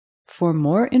For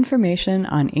more information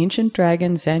on Ancient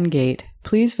Dragon Zen Gate,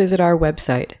 please visit our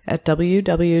website at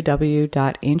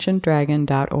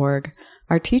www.ancientdragon.org.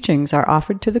 Our teachings are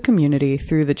offered to the community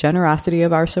through the generosity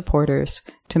of our supporters.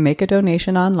 To make a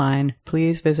donation online,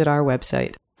 please visit our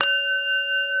website.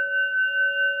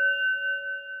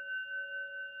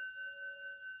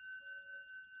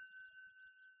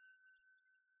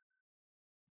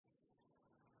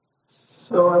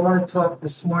 So I want to talk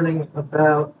this morning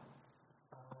about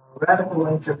radical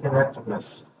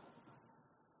interconnectedness,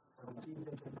 deep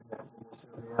interconnectedness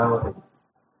of reality.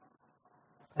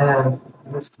 And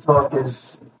this talk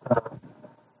is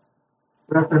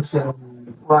referencing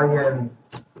the Huayan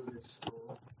Buddhist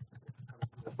school,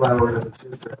 the Flower of the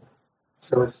Sutra.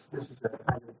 So this is a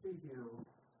kind of preview,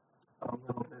 a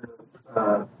little bit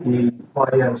of the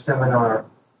Huayan seminar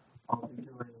I'll be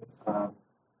doing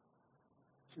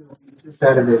two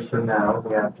Saturdays from now in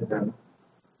the afternoon.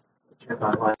 Check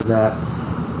online for that.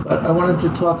 But I wanted to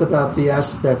talk about the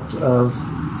aspect of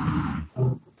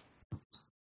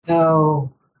how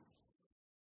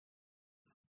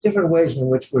different ways in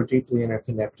which we're deeply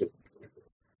interconnected.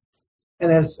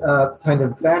 And as a kind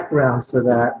of background for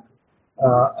that,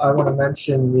 I want to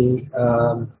mention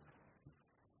a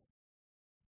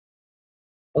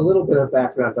little bit of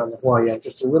background on the Huayan,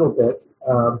 just a little bit.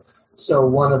 So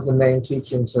one of the main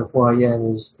teachings of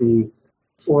Huayan is the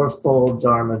Fourfold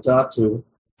Dharma Dhatu,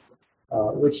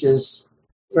 which is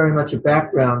very much a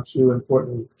background to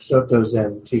important Soto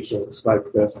Zen teachings like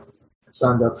the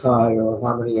Sandokai, or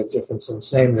Harmony of Difference and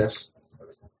Sameness,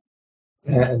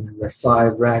 and the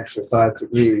 5 ranks or 5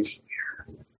 degrees.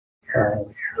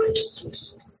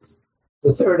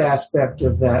 The third aspect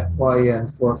of that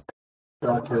Huayan Fourfold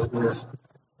Dhatu is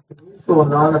the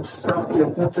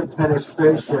non-obstructive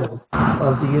interpenetration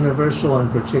of the universal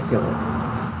and particular.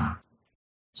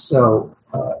 So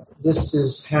this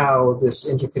is how this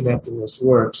interconnectedness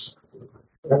works.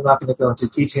 I'm not going to go into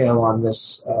detail on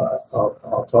this.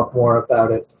 I'll talk more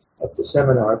about it at the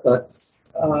seminar. But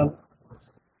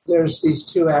there's these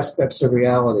two aspects of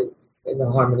reality. In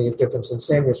the Harmony of Difference and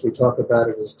Sameness, we talk about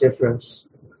it as difference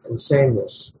and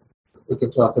sameness. We can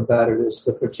talk about it as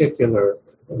the particular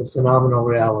and the phenomenal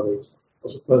reality,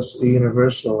 as opposed to the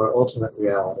universal or ultimate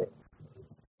reality.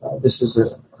 This is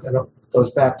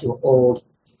goes back to old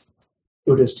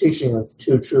Buddhist teaching of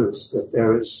two truths, that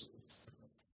there is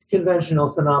conventional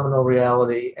phenomenal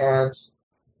reality and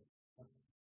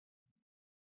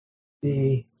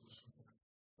the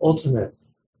ultimate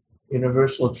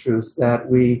universal truth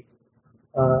that we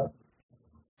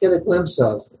get a glimpse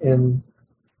of in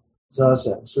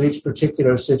Zazen. So each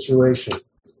particular situation,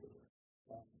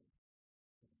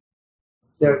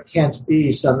 there can't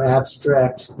be some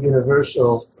abstract,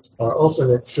 universal, or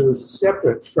ultimate truth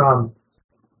separate from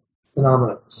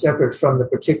phenomena, separate from the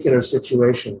particular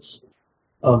situations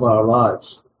of our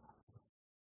lives.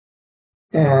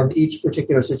 And each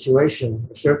particular situation,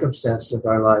 or circumstance of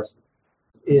our life,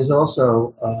 is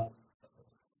also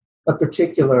a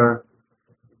particular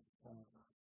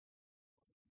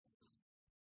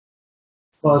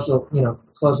causal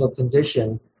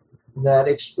condition that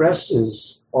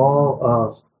expresses all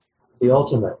of the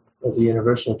ultimate or the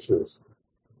universal truth.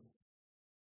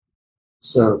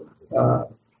 So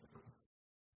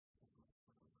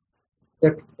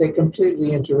they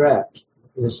completely interact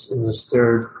in this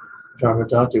third Dharma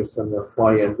Dhatu from the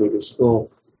Huayan Buddhist school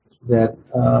that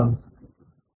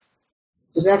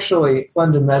is actually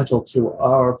fundamental to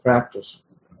our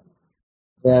practice,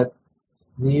 that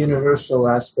the universal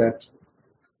aspect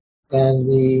and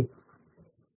the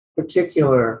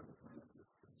particular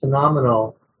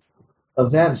phenomenal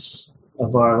events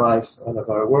of our life and of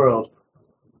our world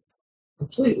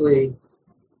completely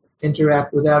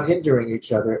interact without hindering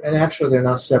each other, and actually they're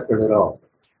not separate at all.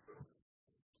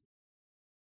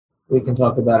 We can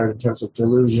talk about it in terms of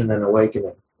delusion and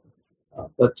awakening.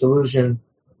 But delusion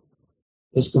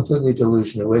is completely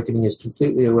delusion, awakening is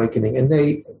completely awakening, and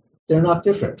they're not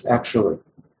different, actually.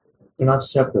 They're not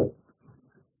separate.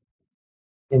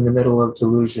 In the middle of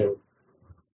delusion,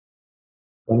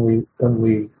 when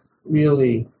we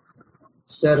really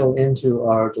settle into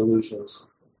our delusions,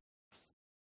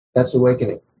 that's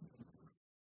awakening.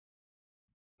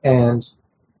 And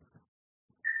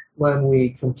when we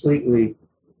completely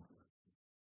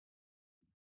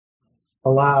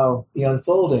allow the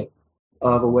unfolding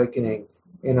of awakening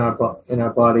in our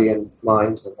body and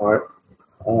mind and heart,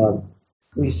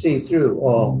 we see through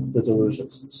all the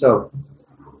delusions. So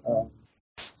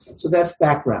that's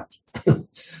background.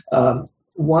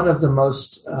 One of the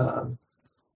most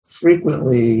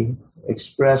frequently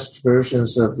expressed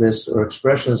versions of this, or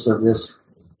expressions of this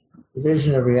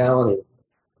vision of reality,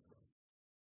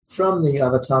 from the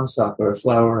Avatamsaka, or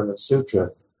Flower Ornament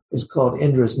Sutra, is called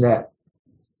Indra's Net.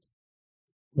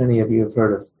 Many of you have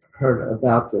heard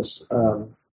about this.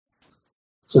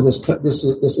 So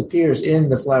this appears in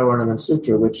the Flower Ornament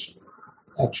Sutra, which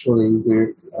actually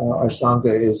our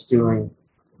Sangha is doing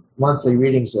monthly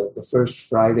readings of the first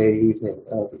Friday evening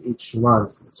of each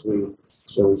month. So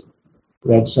we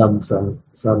read some from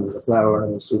the Flower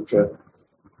Ornament Sutra a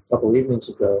couple evenings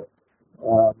ago.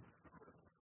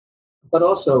 But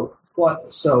also,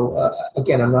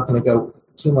 again, I'm not going to go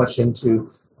too much into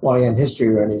Huayan history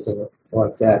or anything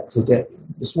like that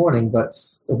this morning, but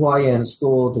the Huayan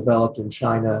school developed in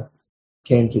China,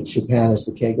 came to Japan as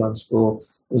the Kegon school,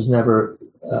 was never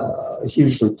a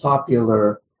hugely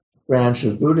popular branch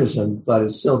of Buddhism, but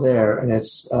it's still there, and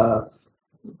it's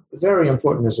very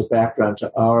important as a background to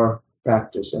our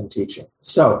practice and teaching.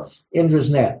 So,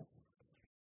 Indra's Net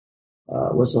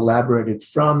was elaborated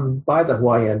by the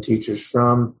Huayan teachers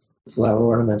from Flower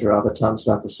Ornament or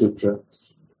Avatamsaka Sutra.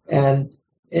 And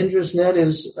Indra's Net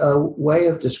is a way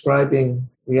of describing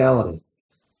reality.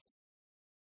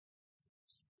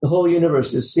 The whole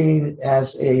universe is seen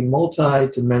as a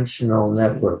multi-dimensional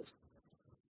network.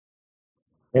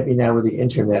 Maybe now with the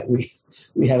internet, we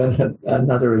have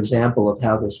another example of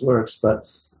how this works, but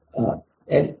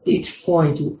at each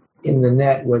point in the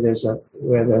net where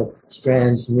the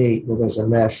strands meet, where there's a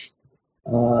mesh,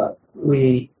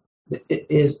 it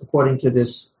is, according to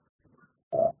this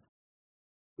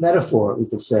metaphor, we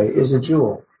could say, is a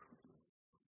jewel.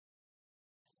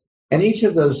 And each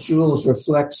of those jewels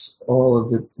reflects all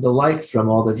of the light from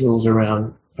all the jewels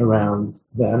around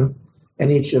them.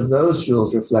 And each of those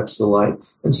jewels reflects the light.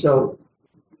 And so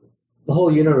the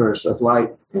whole universe of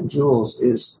light and jewels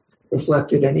is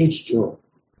reflected in each jewel.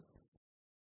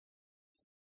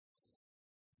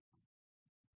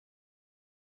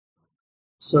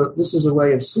 So this is a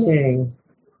way of seeing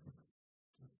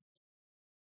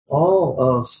all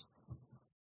of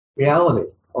reality,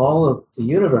 all of the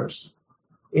universe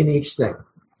in each thing,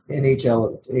 in each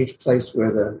element, in each place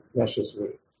where the meshes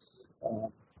meet.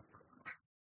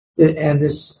 And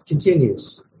this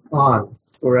continues on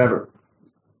forever.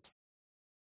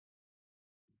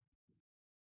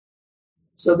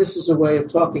 So this is a way of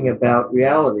talking about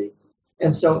reality.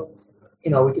 And so,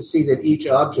 we can see that each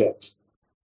object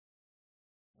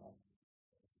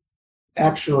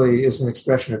actually is an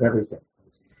expression of everything.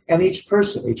 And each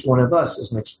person, each one of us,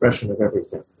 is an expression of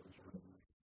everything.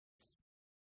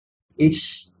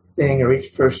 Each thing or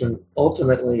each person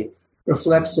ultimately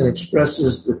reflects and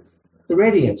expresses the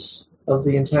radiance of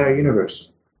the entire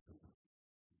universe.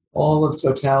 All of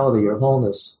totality or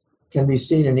wholeness can be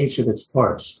seen in each of its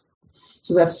parts.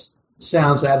 So that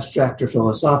sounds abstract or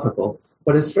philosophical,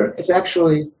 but it's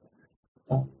actually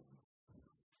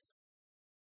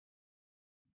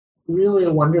really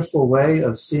a wonderful way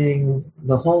of seeing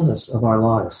the wholeness of our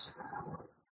lives.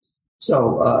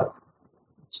 So,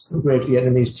 the great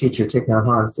Vietnamese teacher Thich Nhat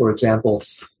Hanh, for example,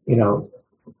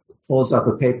 holds up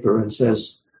a paper and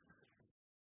says,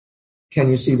 "Can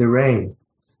you see the rain?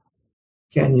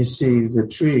 Can you see the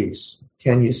trees?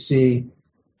 Can you see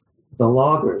the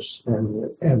loggers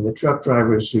and the truck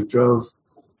drivers who drove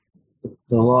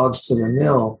the logs to the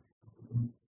mill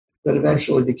that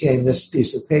eventually became this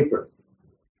piece of paper,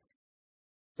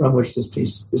 from which this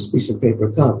piece of paper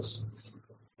comes?"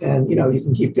 And, you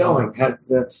can keep going.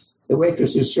 The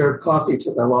waitress who served coffee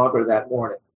to the logger that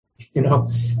morning,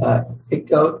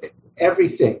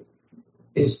 everything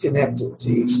is connected to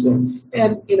each thing.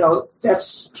 And,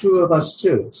 that's true of us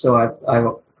too. So I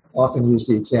often use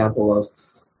the example of,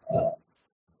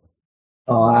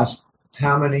 I'll ask,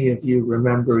 how many of you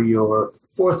remember your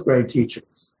fourth grade teacher?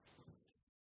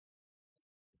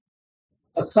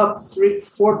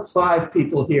 4, 5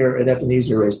 people here at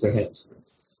Ebenezer raised their hands.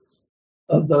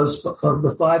 Of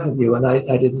the 5 of you, and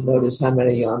I didn't notice how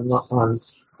many online.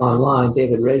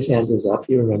 David Ray's hand is up.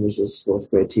 He remembers his fourth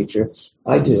grade teacher.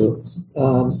 I do.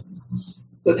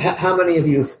 But how many of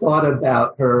you thought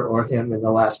about her or him in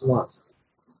the last month?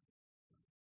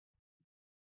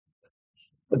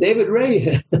 David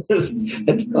Ray.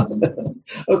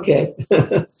 Okay.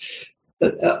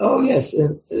 Oh, yes.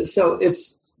 So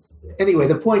anyway,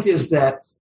 the point is that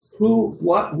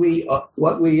what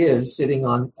we is sitting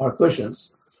on our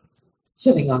cushions,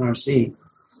 sitting on our seat,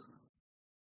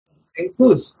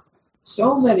 includes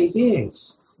so many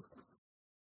beings,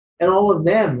 and all of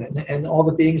them, and all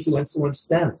the beings who influence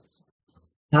them.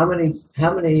 How many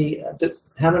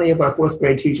of our fourth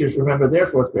grade teachers remember their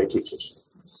fourth grade teachers?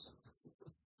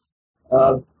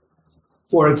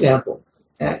 For example,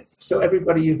 so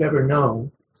everybody you've ever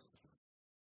known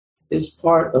is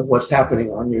part of what's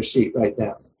happening on your seat right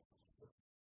now.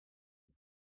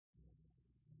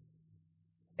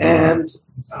 And,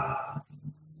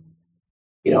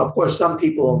 of course, some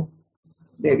people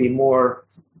maybe more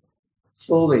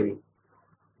fully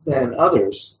than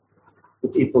others, the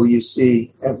people you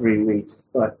see every week,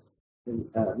 but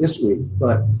this week,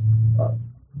 but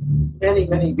many,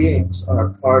 many beings are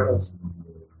part of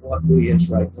what we is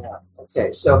right now.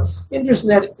 Okay, so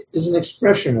IndrasNet is an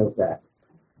expression of that,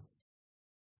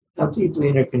 how deeply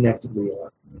interconnected we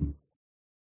are.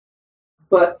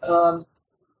 But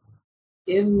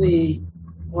in the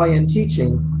Hawaiian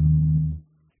teaching,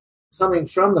 coming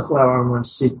from the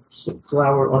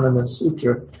Flower Ornament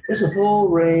Sutra, there's a whole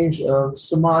range of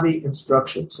samadhi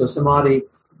instructions. So samadhi,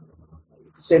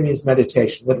 same means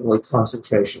meditation, literally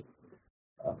concentration.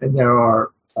 And there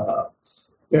are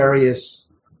various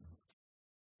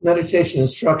meditation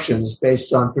instructions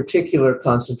based on particular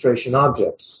concentration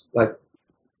objects, like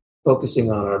focusing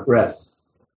on our breath,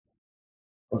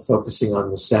 or focusing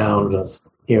on the sound of,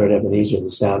 here at Ebenezer,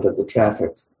 the sound of the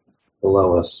traffic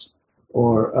below us.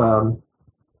 Or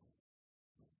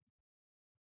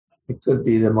it could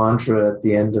be the mantra at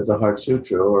the end of the Heart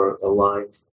Sutra, or a line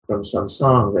from some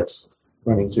song that's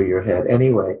running through your head.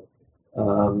 Anyway,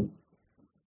 all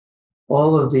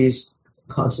of these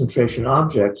concentration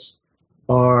objects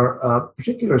are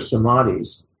particular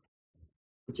samadhis,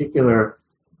 particular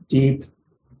deep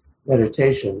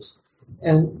meditations.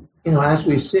 And, as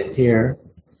we sit here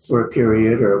for a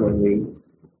period, or when we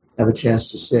have a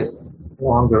chance to sit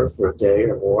longer for a day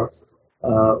or more,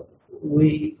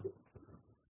 we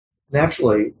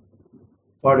naturally,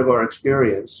 part of our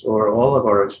experience, or all of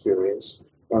our experience,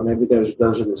 or maybe those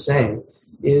are the same,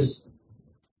 is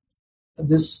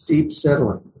this deep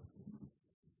settling.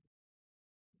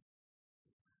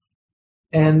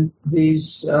 And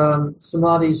these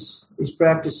samadhis, these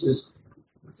practices,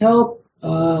 help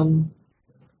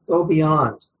go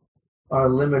beyond our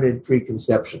limited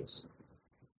preconceptions.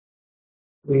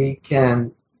 We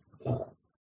can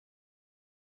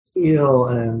feel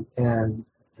and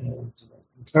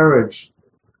encourage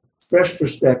fresh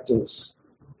perspectives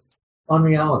on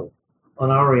reality,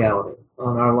 on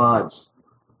our lives.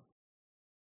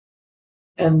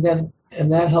 And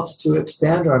that helps to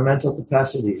expand our mental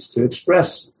capacities to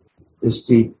express this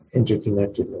deep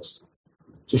interconnectedness,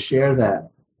 to share that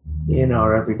in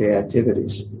our everyday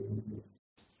activities.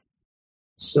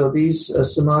 So these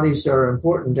samadhis are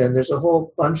important, and there's a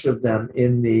whole bunch of them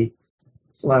in the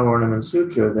Flower Ornament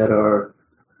Sutra that are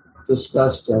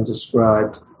discussed and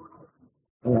described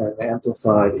and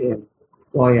amplified in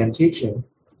Hawaiian teaching.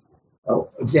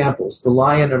 Examples: the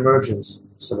Lion Emergence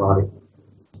Samadhi.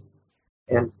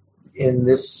 And in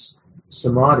this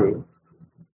samadhi,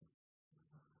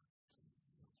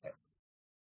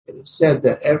 it is said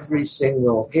that every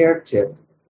single hair tip,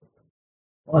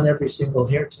 or on the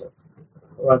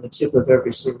tip of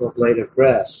every single blade of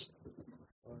grass,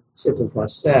 on the tip of my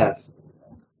staff,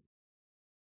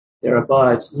 there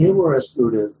abides numerous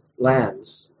Buddha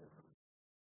lands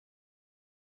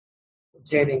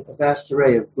containing a vast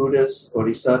array of Buddhas,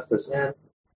 Bodhisattvas, and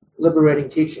liberating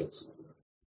teachings.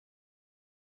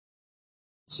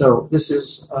 So this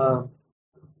is a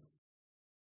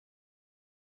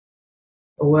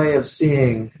way of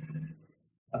seeing,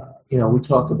 we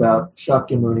talk about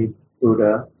Shakyamuni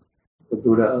Buddha, the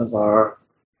Buddha of our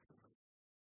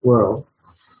world,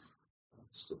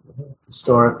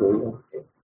 historically,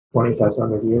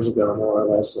 2,500 years ago, more or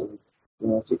less, in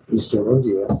Eastern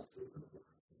India.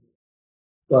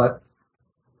 But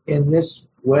in this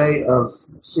way of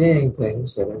seeing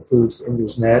things that includes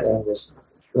IndrasNet and this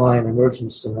Lion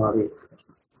Emergence Samadhi,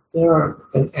 there are,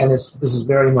 this is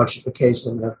very much the case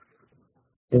in the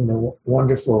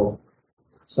wonderful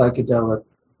psychedelic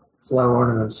Flower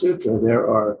Ornament Sutra. There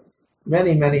are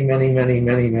many, many, many, many,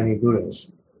 many, many Buddhas,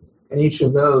 and each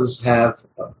of those have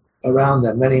around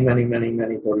them many, many, many,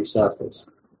 many Bodhisattvas.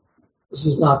 This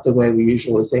is not the way we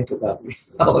usually think about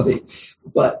reality,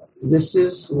 but this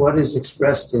is what is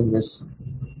expressed in this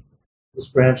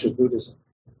branch of Buddhism.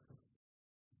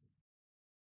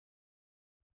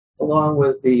 Along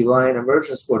with the Lion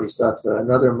Emergence Bodhisattva,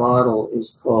 another model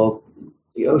is called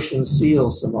the Ocean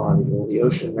Seal Samadhi, or the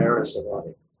Ocean Mirror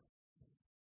Samadhi.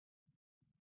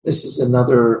 This is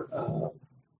another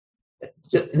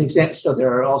an example. So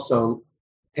there are also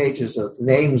pages of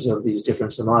names of these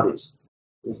different samadhis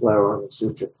in the Flower Ornament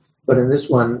Sutra. But in this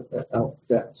one,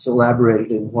 that's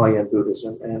elaborated in Hawaiian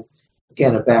Buddhism, and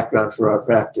again, a background for our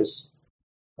practice.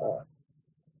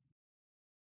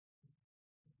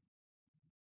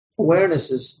 Awareness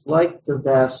is like the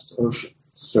vast ocean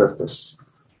surface.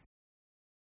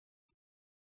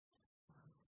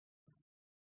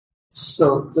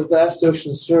 So the vast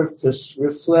ocean surface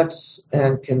reflects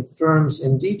and confirms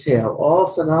in detail all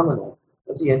phenomena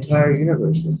of the entire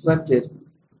universe reflected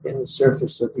in the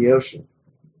surface of the ocean.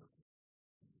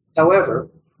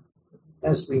 However,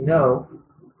 as we know,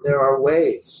 there are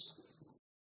waves,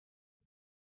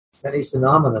 many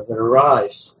phenomena that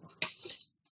arise.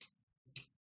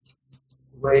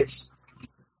 Waves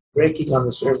breaking on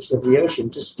the surface of the ocean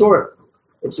distort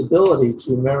its ability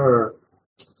to mirror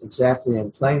exactly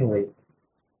and plainly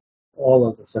all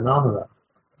of the phenomena,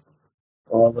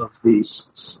 all of the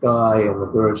sky and the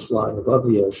birds flying above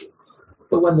the ocean.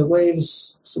 But when the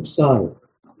waves subside,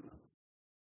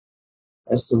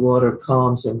 as the water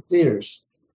calms and clears,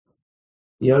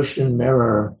 the ocean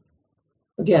mirror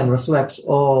again reflects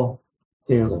all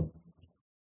clearly.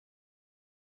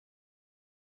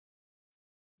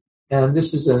 And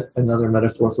this is another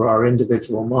metaphor for our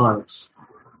individual minds.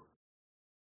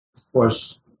 Of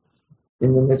course,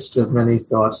 in the midst of many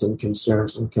thoughts and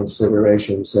concerns and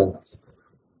considerations and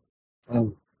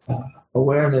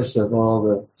awareness of all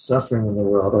the suffering in the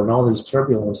world and all these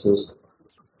turbulences,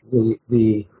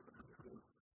 the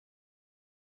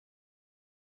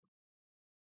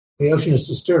ocean is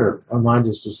disturbed, our mind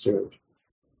is disturbed.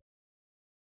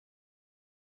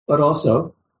 But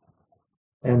also,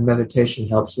 and meditation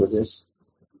helps with this,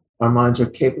 our minds are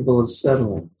capable of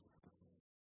settling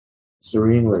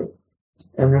serenely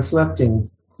and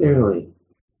reflecting clearly,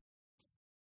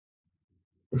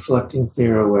 reflecting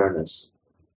clear awareness.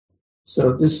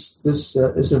 So this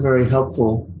is a very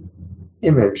helpful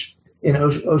image. In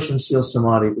Ocean Seal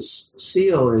Samadhi, the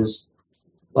seal is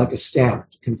like a stamp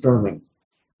confirming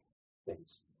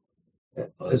things.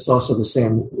 It's also the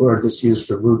same word that's used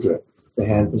for mudra, the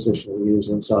hand position we use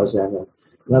in Zazen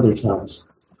and other times.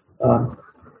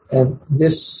 And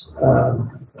this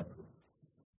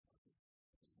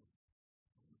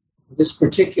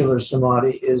particular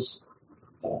samadhi is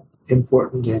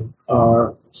important in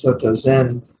our Soto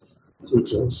Zen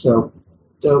teaching. So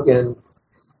Dogen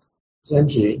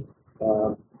Zenji,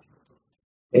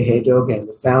 Eihei Dogen,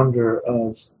 the founder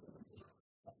of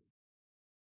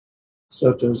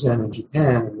Soto Zen in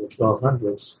Japan in the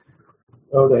 1200s,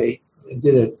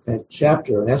 did a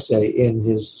chapter, an essay in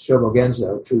his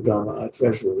Shobogenzo, True Dharma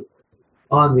Treasury,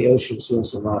 on the Ocean Seal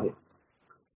Samadhi.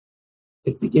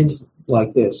 It begins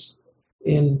like this.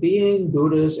 In being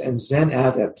Buddhas and Zen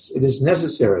adepts, it is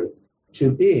necessary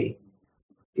to be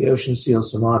the Ocean Seal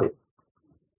Samadhi.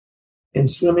 In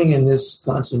swimming in this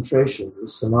concentration,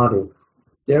 this samadhi,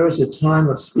 there is a time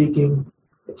of speaking,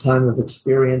 a time of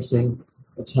experiencing,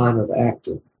 a time of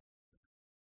acting.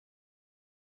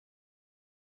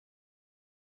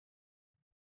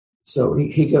 So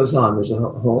he goes on, there's a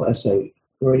whole essay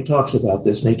where he talks about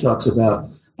this, and he talks about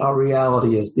our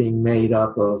reality as being made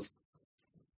up of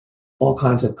all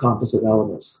kinds of composite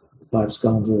elements, the five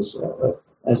skandhas,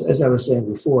 as I was saying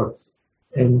before.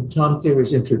 In Tom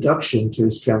Cleary's introduction to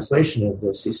his translation of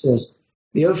this, he says,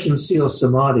 the Ocean Seal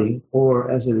Samadhi, or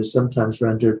as it is sometimes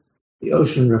rendered, the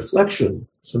Ocean Reflection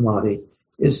Samadhi,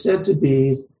 is said to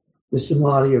be the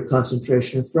samadhi or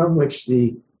concentration from which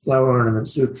the Flower Ornament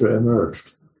Sutra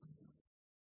emerged,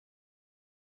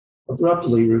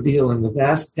 abruptly revealing the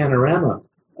vast panorama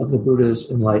of the Buddha's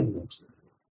enlightenment.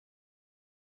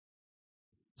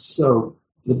 So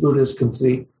the Buddha's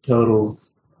complete, total,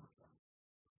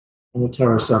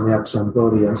 Anuttara Samyak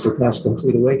Sambodhi, and surpassed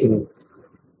complete awakening.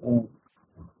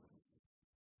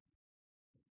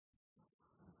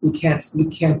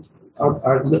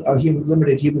 Our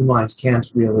limited human minds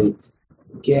can't really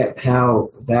get how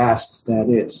vast that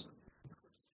is.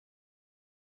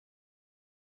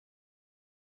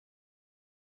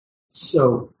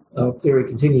 So Cleary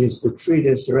continues, the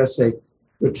treatise or essay,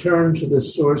 Return to the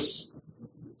Source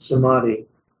Samadhi,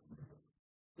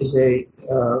 is a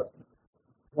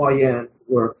Huayan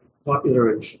work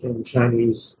popular in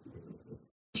Chinese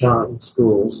Chan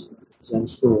schools, Zen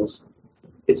schools.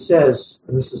 It says,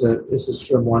 and this is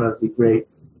from one of the great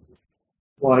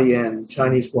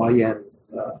Chinese Huayan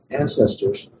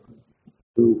ancestors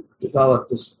who developed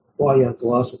this Huayan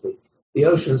philosophy. The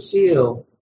ocean seal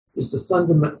is the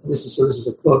fundamental. This is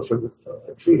a quote from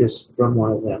a treatise from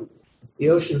one of them. The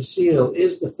ocean seal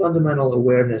is the fundamental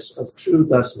awareness of true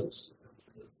thusness.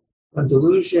 When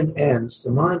delusion ends,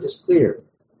 the mind is clear.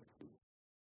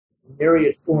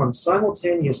 Myriad forms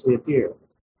simultaneously appear.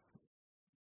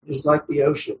 It is like the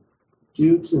ocean.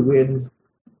 Due to wind,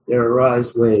 there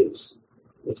arise waves.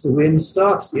 If the wind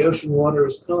stops, the ocean water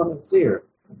is calm and clear,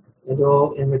 and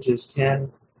all images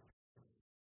can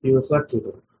be reflected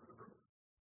in.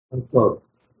 Unquote.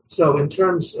 So in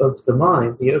terms of the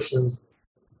mind, the ocean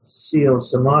seal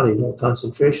samadhi,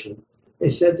 concentration,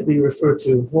 is said to be referred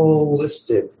to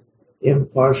holistic,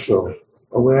 impartial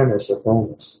awareness of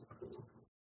wholeness.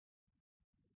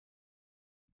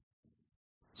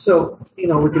 So, we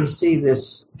can see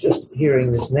this, just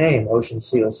hearing this name, Ocean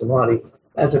Seal Samadhi,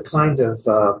 as a kind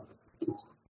of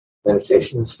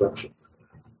meditation instruction.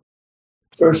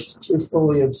 First, to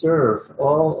fully observe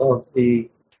all of the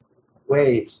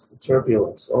waves, the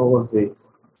turbulence, all of the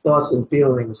thoughts and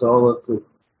feelings, all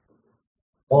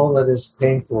that is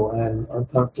painful and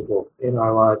uncomfortable in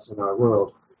our lives, in our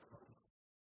world.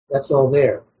 That's all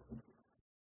there.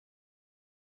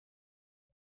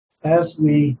 As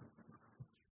we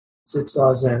sit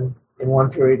Zazen in one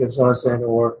period of Zazen,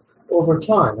 or over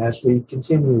time, as we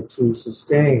continue to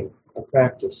sustain a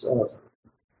practice of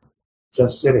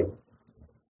just sitting,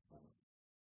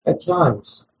 at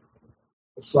times,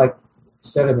 it's like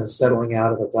sediment settling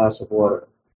out of a glass of water.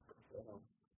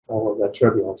 All of that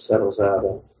turbulence settles out,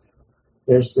 and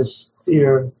there's this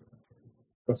clear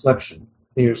reflection,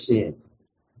 clear seeing.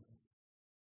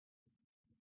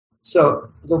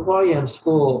 So the Huayan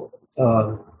school,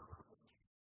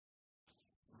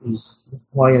 these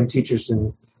Huayan teachers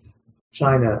in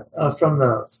China, from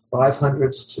the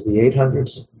 500s to the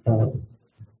 800s,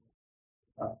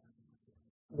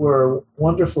 were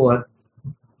wonderful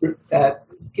at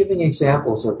giving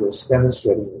examples of this,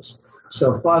 demonstrating this.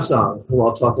 So Fazang, who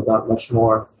I'll talk about much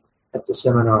more at the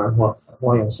seminar,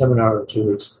 Huayan seminar in 2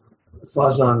 weeks,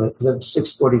 Fazang lived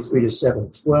 643 to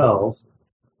 712.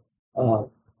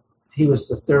 He was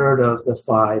the third of the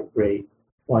 5 great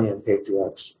Huayan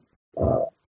patriarchs.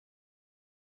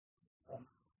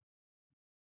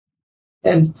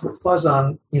 And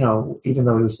Fazang, even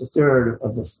though he was the third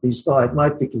of these 5,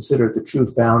 might be considered the true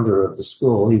founder of the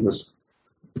school. He was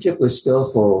particularly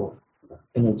skillful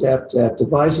and adept at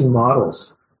devising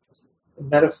models and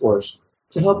metaphors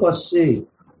to help us see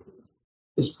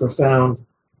his profound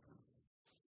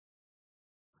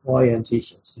Huayan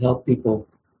teachings, to help people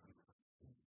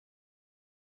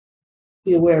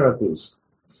be aware of these.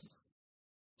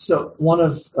 So one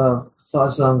of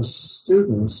Fazang's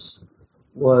students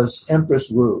was Empress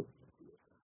Wu,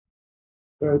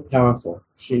 very powerful.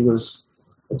 She was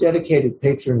a dedicated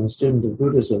patron and student of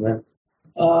Buddhism, and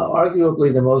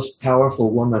arguably the most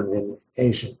powerful woman in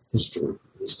Asian history,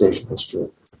 East Asian history,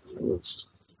 at least.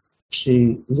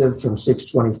 She lived from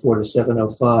 624 to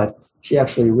 705. She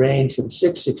actually reigned from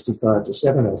 665 to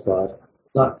 705,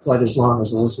 not quite as long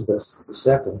as Elizabeth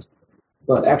II,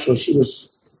 but actually she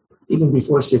was, even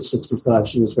before 665,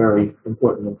 she was very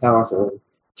important and powerful in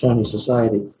Chinese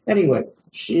society. Anyway,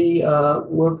 she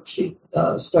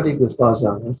studied with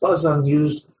Fazang, and Fazang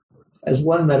used as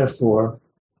one metaphor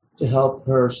to help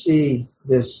her see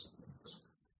this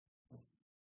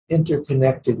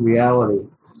interconnected reality.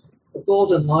 A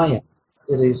golden lion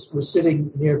that was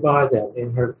sitting nearby them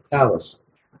in her palace.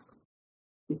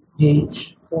 He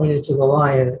pointed to the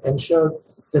lion and showed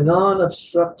the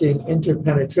non-obstructing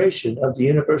interpenetration of the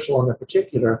universal and the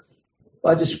particular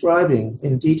by describing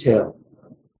in detail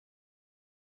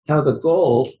how the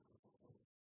gold,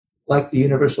 like the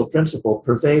universal principle,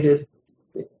 pervaded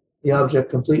the object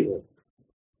completely.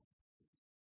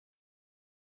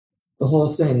 The whole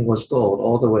thing was gold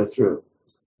all the way through,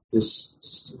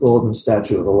 this golden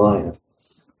statue of a lion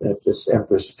that this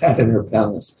empress had in her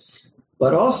palace.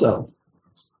 But also,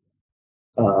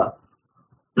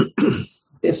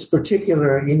 its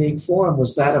particular unique form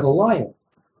was that of a lion.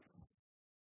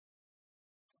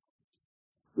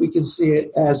 We can see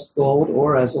it as gold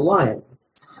or as a lion.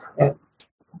 And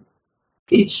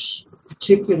each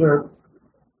particular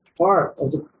part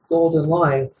of the golden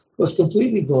lion was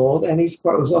completely gold, and each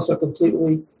part was also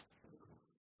completely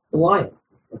the lion,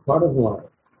 a part of the lion.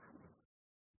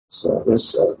 So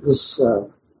this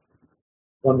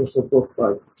wonderful book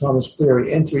by Thomas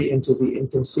Cleary, Entry into the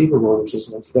Inconceivable, which is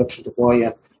an introduction to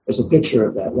Huayan, there's a picture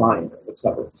of that lion on the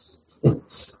cover.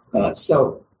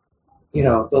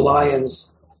 The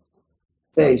lion's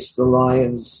face, the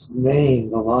lion's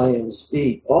mane, the lion's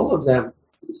feet, all of them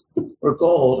were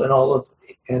gold, and all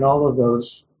of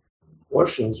those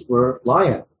portions were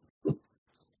lion. You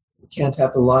can't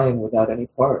have the lion without any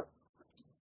part.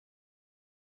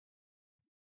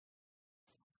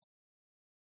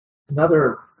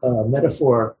 Another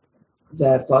metaphor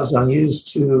that Fazang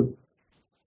used to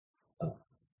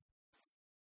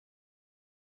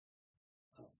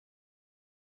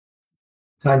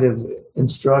kind of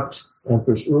instruct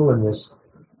Empress Wu in this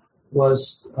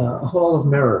was a hall of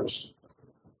mirrors.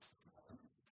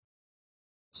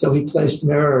 So he placed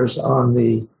mirrors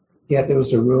there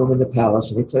was a room in the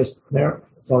palace, and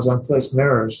Fazang placed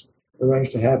mirrors,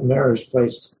 arranged to have mirrors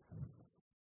placed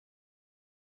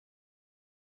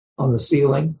on the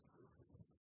ceiling,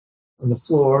 on the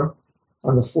floor,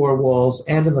 on the four walls,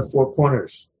 and in the four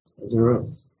corners of the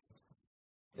room.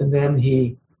 And then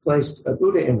he placed a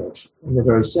Buddha image in the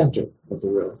very center of the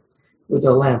room with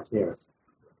a lamp near it.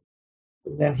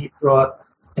 And then he brought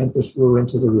Empress Wu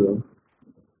into the room.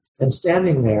 And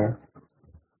standing there,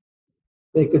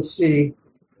 they could see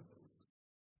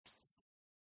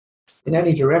in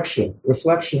any direction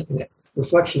reflections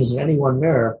in any one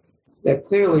mirror that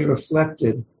clearly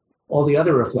reflected all the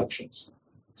other reflections.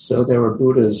 So there were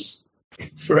Buddhas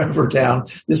forever down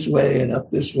this way and up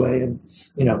this way and,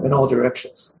 in all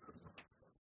directions.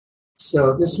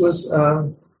 So this was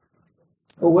a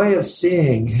way of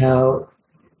seeing how,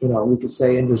 we could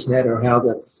say Indra's net, or how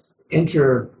the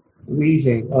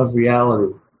interweaving of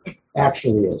reality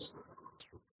actually is.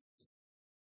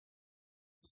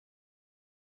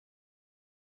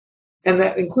 And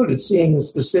that included seeing the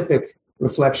specific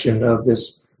reflection of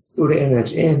this Buddha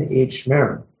image in each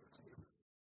mirror,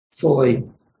 fully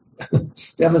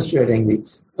demonstrating the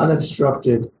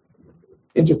unobstructed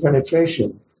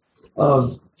interpenetration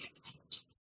of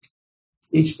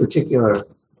each particular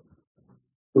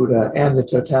Buddha and the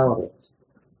totality.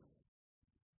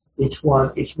 Each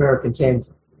mirror contained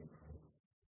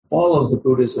all of the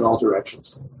Buddhas in all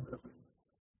directions.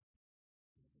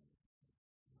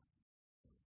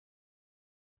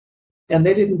 And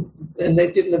they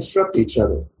didn't obstruct each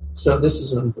other. So this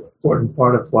is an important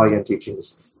part of Huayan teaching,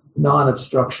 is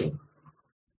non-obstruction.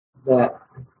 That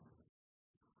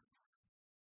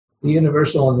the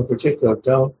universal and the particular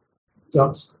don't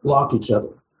block each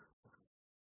other.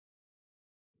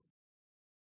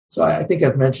 So I think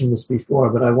I've mentioned this before,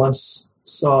 but I once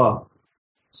saw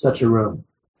such a room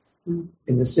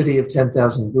in the city of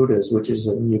 10,000 Buddhas, which is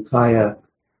in Ukiah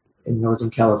in Northern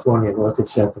California, north of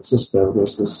San Francisco.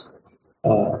 There's this,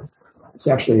 it's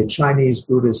actually a Chinese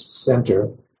Buddhist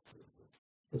center.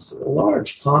 It's a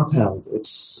large compound.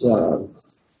 It's,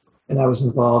 and I was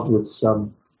involved with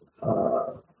some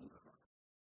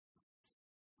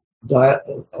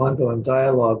ongoing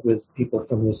dialogue with people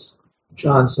from this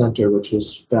Chan Center, which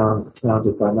was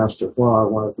founded by Master Hua,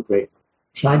 one of the great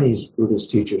Chinese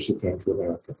Buddhist teachers who came to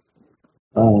America.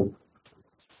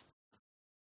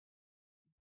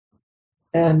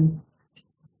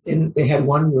 They had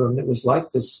one room that was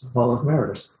like this hall of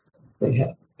mirrors. They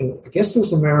had, I guess there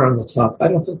was a mirror on the top. I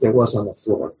don't think there was on the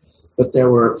floor, but there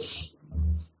were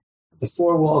the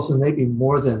four walls, and maybe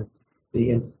more than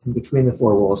in between the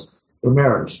four walls, were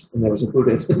mirrors, and there was a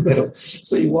Buddha in the middle.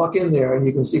 So you walk in there and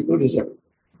you can see Buddhas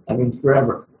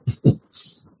forever.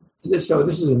 So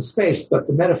this is in space, but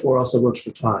the metaphor also works for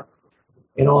time,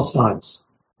 in all times,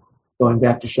 going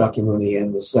back to Shakyamuni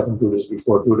and the seven Buddhas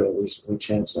before Buddha, we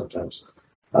chant sometimes,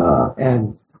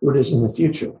 and Buddhas in the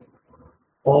future,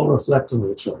 all reflecting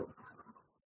each other.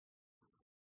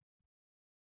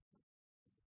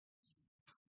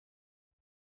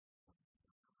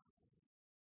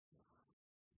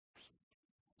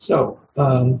 So,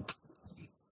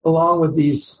 along with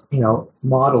these,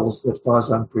 models that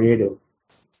Fazan created,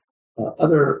 the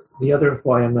other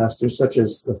Huayan masters, such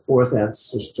as the fourth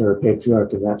ancestor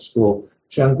patriarch in that school,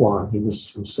 Chen Guan, he was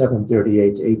from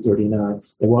 738 to 839.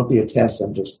 There won't be a test.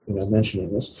 I'm just,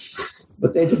 mentioning this,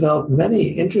 but they developed many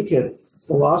intricate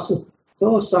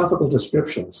philosophical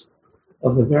descriptions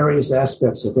of the various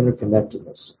aspects of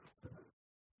interconnectedness.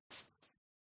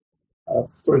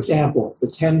 For example, the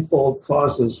tenfold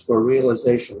causes for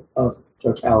realization of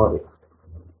totality,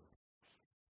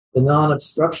 the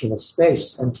non-obstruction of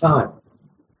space and time.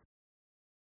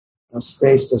 Now,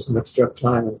 space doesn't obstruct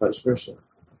time and vice versa.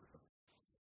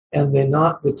 And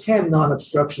the 10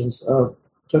 non-obstructions of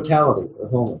totality or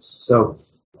wholeness. So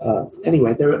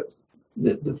anyway, the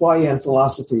Huayan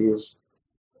philosophy is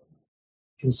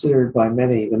considered by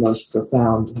many the most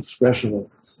profound expression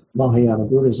of Mahayana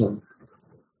Buddhism.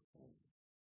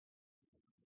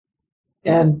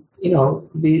 And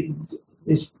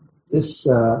these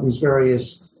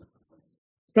various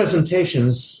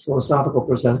presentations, philosophical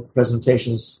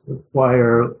presentations,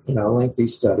 require lengthy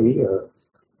study, or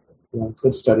one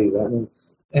could study them,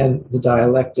 and the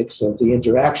dialectics of the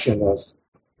interaction of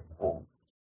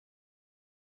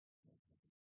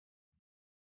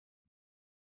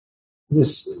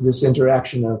this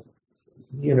interaction of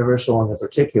the universal and the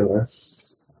particular.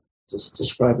 Just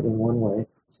describe it in one way.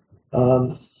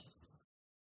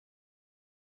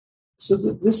 So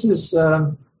this is,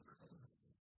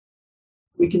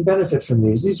 we can benefit from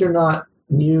these. These are not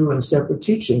new and separate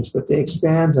teachings, but they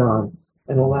expand on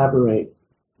and elaborate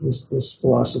this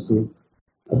philosophy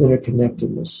of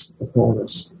interconnectedness, of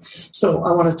wholeness. So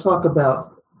I want to talk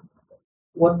about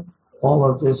what all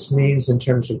of this means in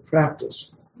terms of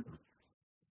practice.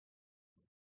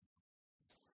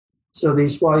 So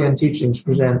these Huayan teachings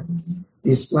present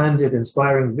these splendid,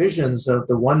 inspiring visions of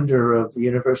the wonder of the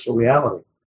universal reality,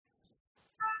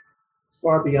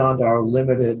 far beyond our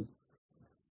limited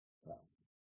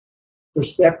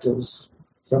perspectives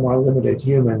from our limited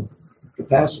human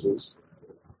capacities,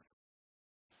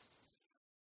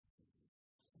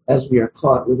 as we are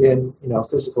caught within,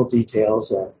 physical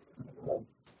details and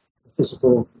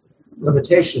physical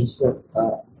limitations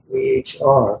that we each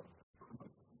are,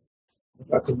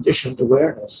 our conditioned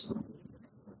awareness.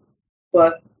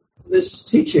 But this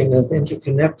teaching of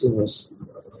interconnectedness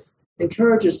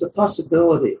encourages the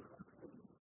possibility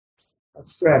of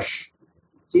fresh,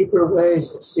 deeper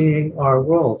ways of seeing our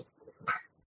world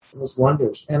and its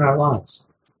wonders and our lives.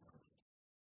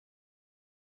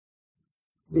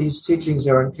 These teachings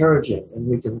are encouraging, and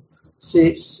we can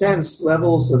sense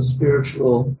levels of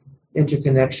spiritual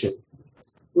interconnection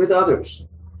with others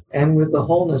and with the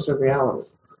wholeness of reality.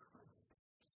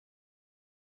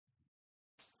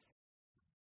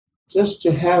 Just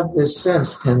to have this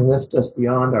sense can lift us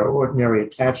beyond our ordinary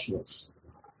attachments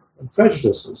and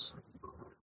prejudices,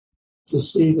 to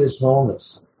see this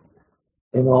wholeness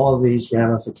in all of these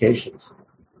ramifications.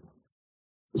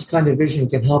 This kind of vision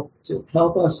can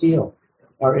help us heal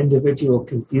our individual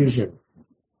confusion,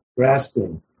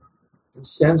 grasping, and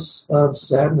sense of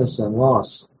sadness and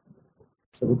loss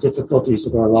for the difficulties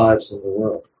of our lives in the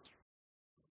world.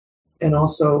 And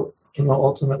also,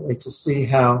 ultimately to see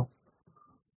how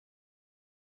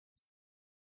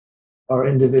our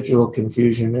individual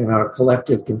confusion and our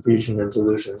collective confusion and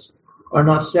delusions are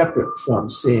not separate from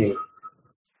seeing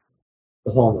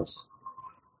the wholeness.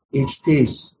 Each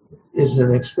piece is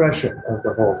an expression of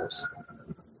the wholeness.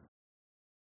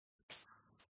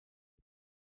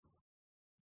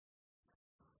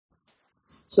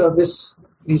 So these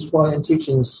Huayan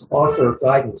teachings offer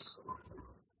guidance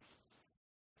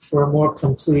for a more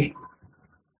complete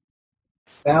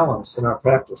balance in our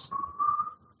practice.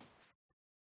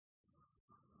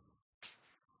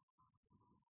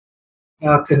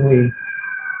 How can we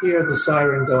hear the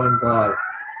siren going by?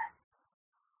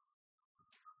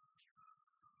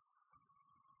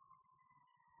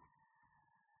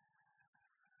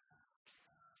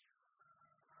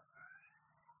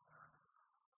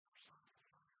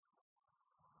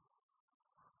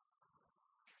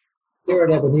 Here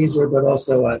at Ebenezer, but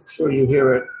also I'm sure you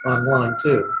hear it online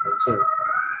too.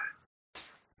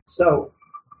 So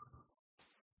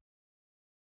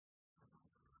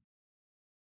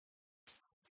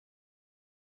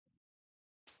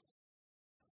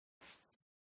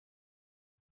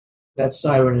that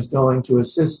siren is going to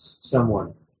assist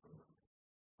someone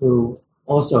who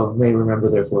also may remember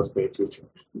their fourth grade teacher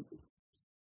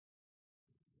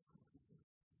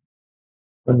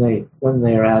when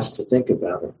they are asked to think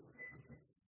about it.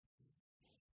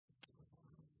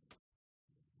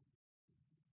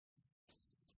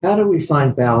 How do we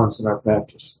find balance in our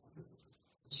practice?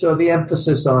 So the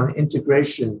emphasis on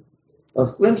integration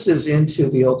of glimpses into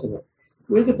the ultimate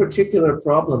with the particular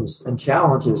problems and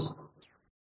challenges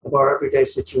of our everyday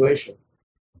situation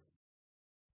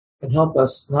can help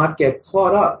us not get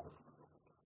caught up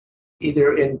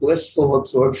either in blissful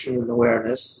absorption and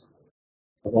awareness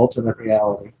of ultimate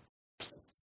reality,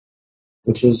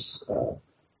 which is the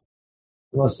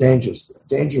most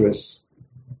dangerous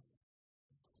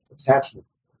attachment.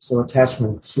 So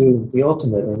attachment to the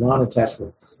ultimate or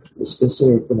non-attachment is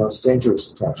considered the most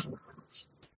dangerous attachment.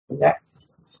 And that,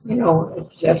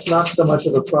 that's not so much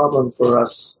of a problem for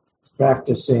us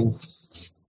practicing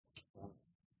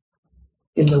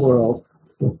in the world,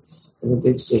 in a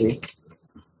big city,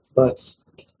 but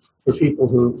for people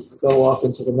who go off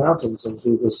into the mountains and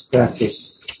do this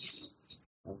practice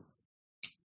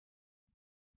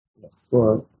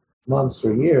for months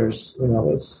or years,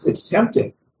 it's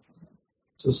tempting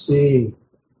to see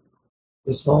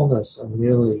this wholeness and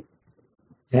really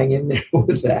hang in there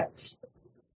with that,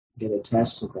 get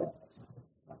attached to that.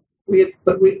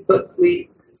 But we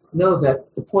know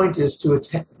that the point is to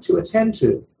attend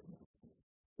to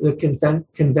the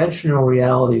conventional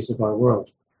realities of our world,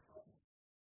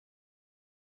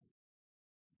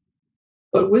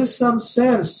 but with some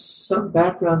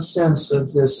background sense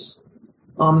of this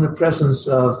omnipresence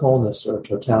of wholeness or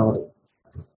totality.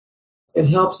 It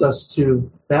helps us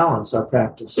to balance our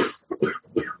practice.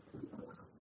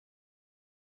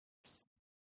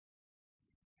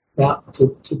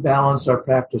 To balance our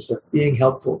practice of being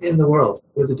helpful in the world,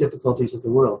 with the difficulties of the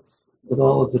world, with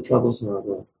all of the troubles in our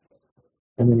world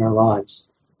and in our lives.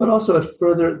 But also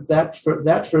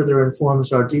that further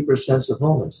informs our deeper sense of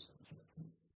wholeness.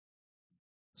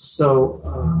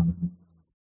 So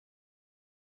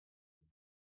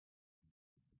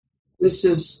this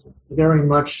is very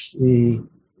much the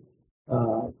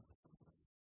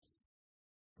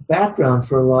background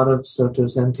for a lot of Soto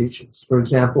Zen teachings. For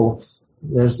example,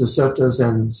 there's the Soto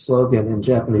Zen slogan in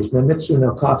Japanese, Menmitsu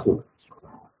no Kafu. I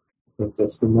think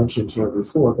that's been mentioned here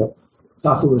before, but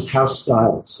Kafu is house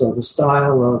style. So the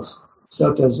style of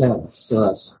Soto Zen for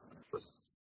us.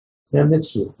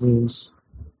 Menmitsu means,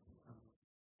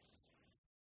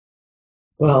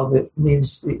 well, it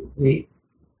means the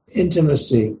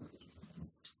intimacy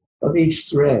of each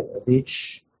thread, of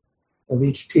each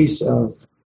piece of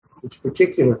each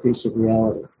particular piece of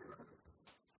reality.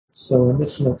 So in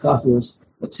Menmitsu no Kafu is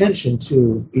attention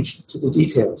to the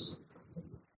details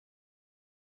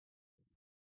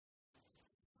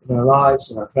in our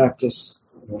lives, in our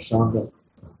practice, in our sangha.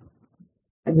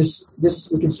 And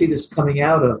this we can see this coming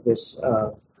out of this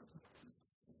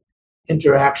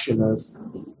interaction of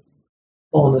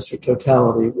wholeness or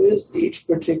totality with each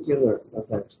particular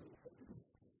event.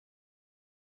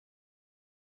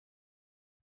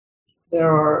 There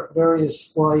are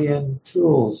various Huayan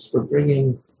tools for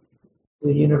bringing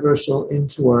the universal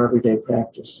into our everyday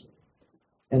practice.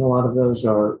 And a lot of those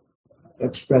are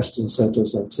expressed in Soto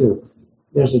Zen too.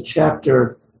 There's a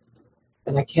chapter,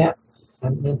 and I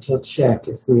meant to check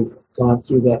if we've gone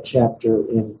through that chapter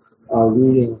in our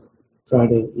reading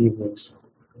Friday evenings.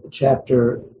 The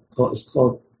chapter is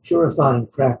called Purifying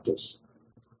Practice.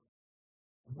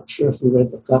 I'm not sure if we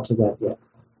got to that yet.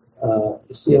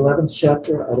 It's the 11th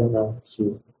chapter. I don't know if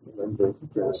you remember. We're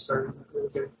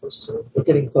getting close to it. We're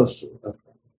getting close to it.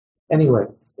 Okay. Anyway,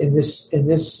 in this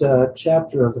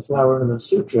chapter of the Flower Ornament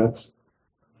Sutra,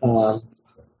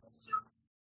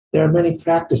 there are many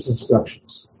practice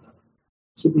instructions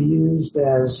to be used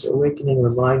as awakening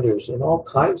reminders in all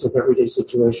kinds of everyday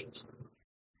situations.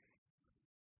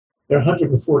 There are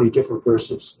 140 different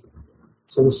verses.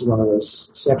 So this is one of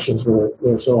those sections where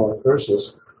it's all in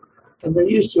verses. And they're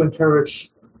used to encourage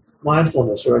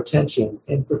mindfulness or attention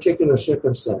in particular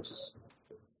circumstances.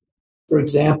 For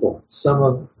example, some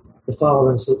of the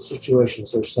following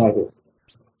situations are cited.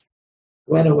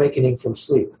 When awakening from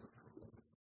sleep,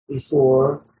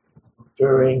 before,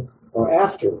 during, or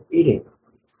after eating,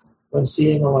 when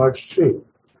seeing a large tree,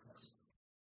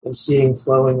 when seeing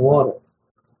flowing water,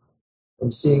 when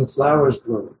seeing flowers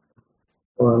bloom,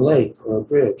 or a lake or a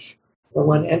bridge, or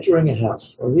when entering a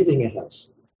house or leaving a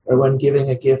house, or when giving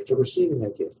a gift or receiving a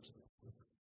gift,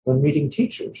 when meeting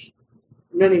teachers,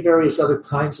 many various other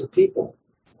kinds of people,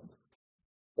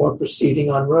 or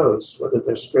proceeding on roads, whether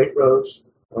they're straight roads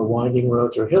or winding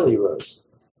roads or hilly roads.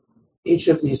 Each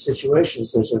of these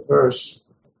situations, there's a verse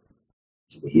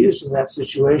to be used in that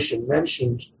situation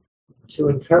mentioned to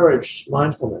encourage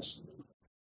mindfulness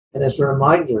and as a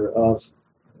reminder of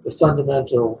the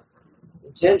fundamental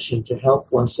intention to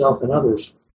help oneself and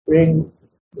others bring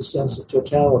the sense of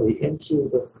totality into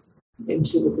the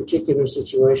particular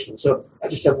situation. So I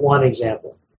just have one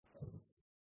example.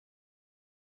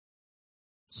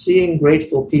 Seeing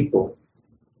grateful people,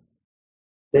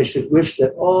 they should wish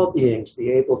that all beings be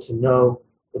able to know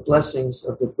the blessings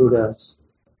of the Buddhas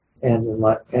and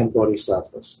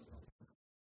Bodhisattvas.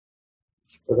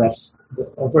 So that's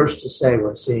a verse to say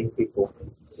when seeing people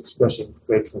expressing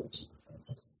gratefulness.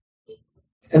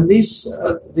 And these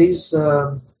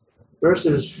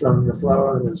verses from the Flower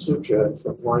Ornament Sutra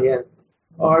from Huayan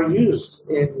are used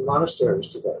in monasteries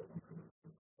today.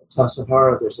 In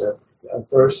Tassajara, there's a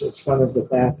verse in front of the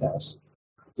bathhouse,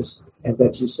 and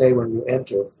that you say when you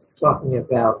enter, talking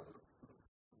about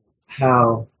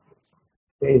how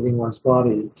bathing one's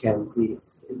body can be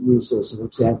used as an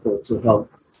example to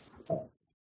help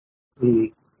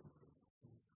the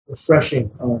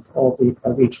refreshing of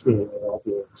each being and all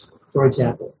beings. For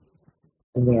example,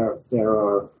 and there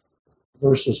are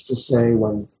verses to say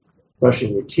when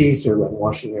brushing your teeth or when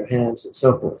washing your hands and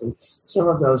so forth. And some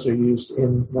of those are used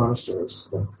in monasteries.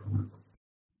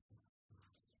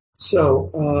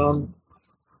 So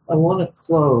I want to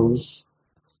close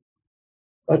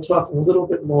by talking a little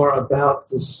bit more about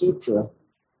the sutra.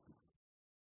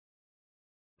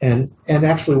 And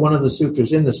actually one of the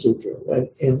sutras in the sutra.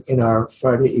 In our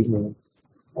Friday evening,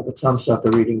 the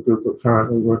Dhammsaka reading group are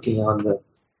currently working on the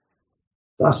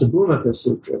Dasabhumika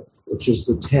Sutra, which is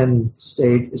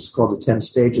it's called the 10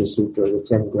 Stages Sutra, the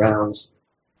 10 grounds,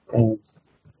 and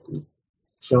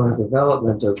showing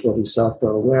development of Bodhisattva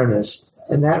awareness.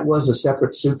 And that was a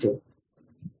separate sutra,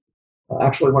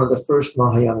 actually one of the first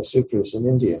Mahayana sutras in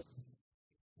India.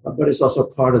 But it's also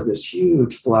part of this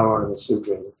huge Flower Ornament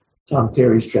Sutra. Tom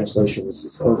Terry's translation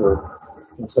is over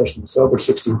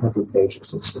 1,600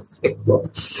 pages. It's a thick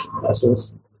book.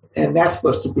 And that's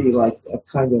supposed to be like a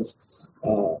kind of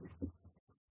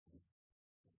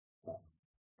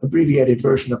abbreviated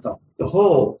version of the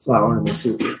whole Flower Ornament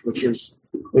Sutra, which is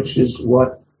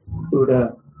what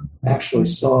Buddha actually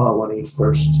saw when he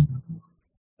first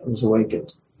was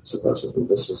awakened. Supposedly,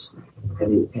 this is,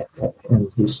 and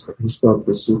he spoke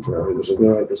the sutra. He was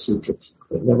aware of the sutra,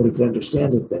 but nobody could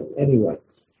understand it then. Anyway,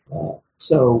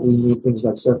 so we need things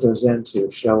like Soto Zen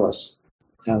to show us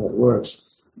how it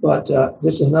works. But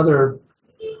there's another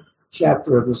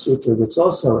chapter of the sutra that's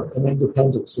also an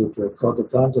independent sutra called the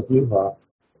Gandha Vyuha.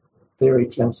 Theory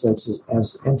translates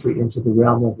as entry into the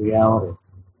realm of reality.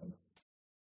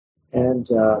 And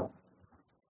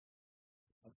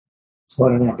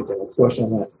taught an academic course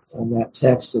on that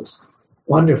text. It's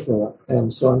wonderful.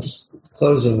 And so I'm just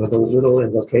closing with a little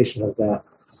invocation of that.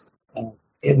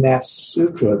 In that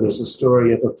sutra, there's a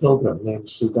story of a pilgrim named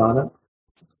Sudana.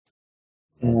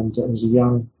 And he was a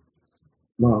young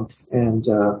monk. And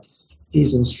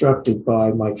he's instructed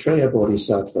by Maitreya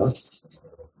Bodhisattva.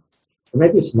 Or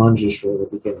maybe it's Manjushri at the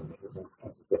beginning.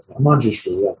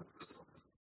 Manjushri, yeah.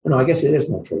 No, I guess it is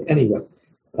Maitreya. Anyway,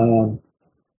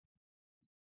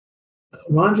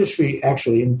 Manjushri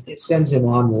actually sends him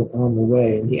on the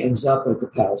way, and he ends up at the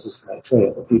palaces of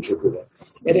Maitreya, the future Buddha.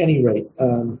 At any rate,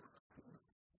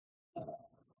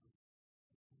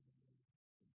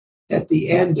 at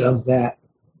the end of that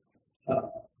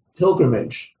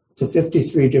pilgrimage to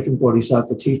 53 different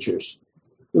Bodhisattva teachers,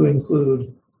 who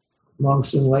include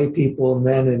monks and lay people,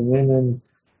 men and women,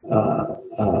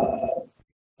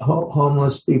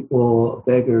 homeless people,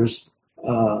 beggars,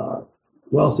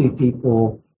 wealthy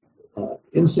people,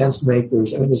 incense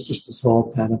makers. I mean, there's just this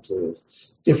whole panoply of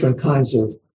different kinds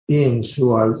of beings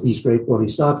who are these great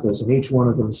bodhisattvas, and each one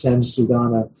of them sends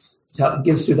Sudana,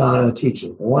 gives Sudana a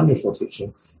teaching, a wonderful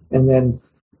teaching, and then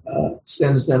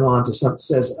sends them on to some,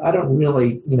 says, I don't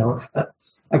really,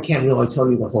 I can't really tell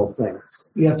you the whole thing.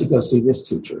 You have to go see this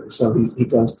teacher. So he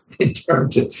goes in turn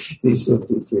to these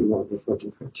 53 wonderful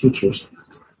different teachers.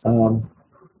 So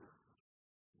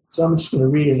I'm just going to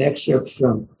read an excerpt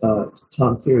from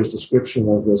Tom Cleary's description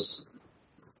of this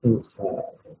in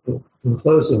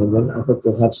closing, and then I hope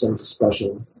we'll have some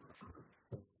discussion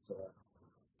and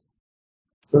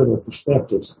further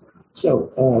perspectives.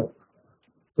 So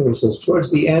Cleary says,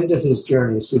 towards the end of his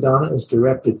journey, Sudana is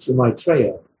directed to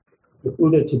Maitreya, the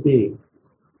Buddha to be,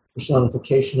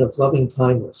 personification of loving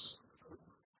kindness.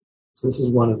 So this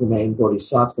is one of the main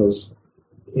bodhisattvas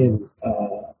in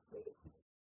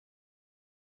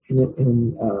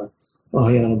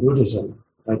Mahayana Buddhism.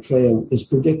 Maitreya is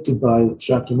predicted by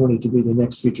Shakyamuni to be the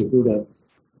next future Buddha,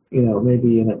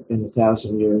 maybe in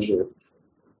 1,000 years or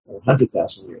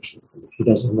 100,000 years. He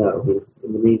doesn't know.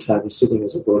 In the meantime, he's sitting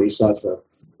as a bodhisattva,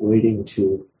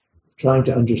 trying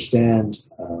to understand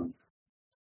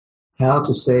how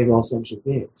to save all sentient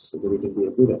beings so that he can be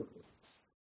a Buddha.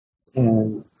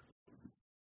 And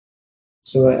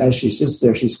so as she sits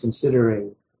there, she's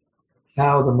considering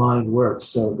how the mind works.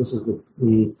 So this is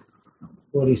the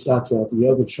Bodhisattva of the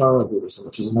Yogacara Buddhism,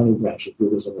 which is another branch of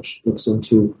Buddhism, which looks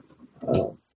into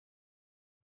the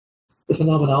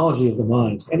phenomenology of the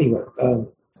mind. Anyway,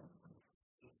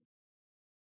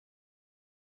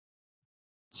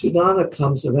 Sudana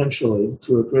comes eventually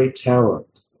to a great tower,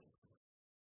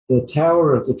 the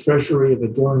tower of the treasury of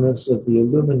adornments of the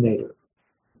Illuminator,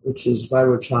 which is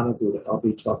Vairochana Buddha. I'll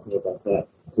be talking about that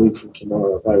a week from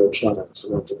tomorrow, Vairochana and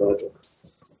Samantabhadra.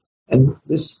 And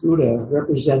this Buddha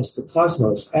represents the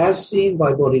cosmos as seen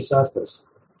by bodhisattvas,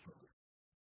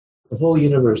 the whole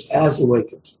universe as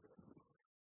awakened.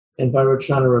 And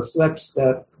Vairochana reflects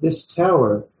that this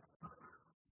tower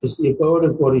is the abode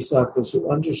of bodhisattvas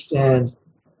who understand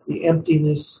the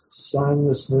emptiness,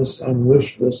 signlessness, and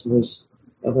wishlessness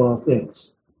of all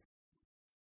things.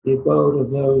 The abode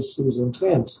of those whose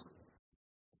intent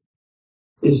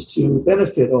is to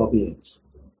benefit all beings,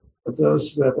 of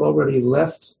those who have already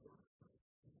left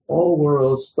all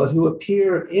worlds, but who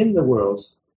appear in the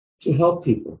worlds to help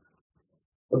people,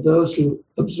 of those who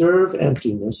observe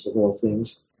emptiness of all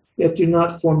things, yet do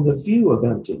not form the view of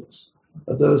emptiness,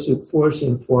 of those who course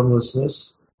in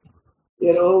formlessness,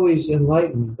 yet always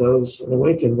enlighten those and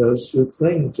awaken those who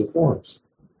cling to forms,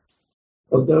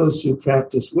 of those who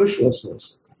practice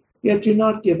wishlessness, yet do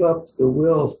not give up the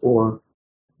will for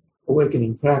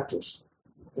awakening practice,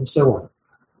 and so on.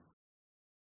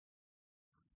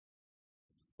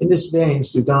 In this vein,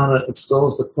 Sudana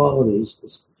extols the qualities,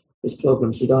 this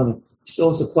pilgrim Sudana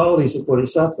extols the qualities of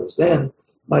bodhisattvas. Then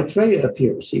Maitreya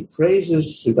appears. He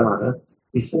praises Sudana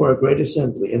before a great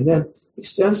assembly, and then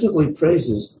extensively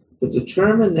praises the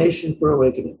determination for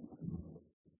awakening.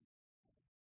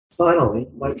 Finally,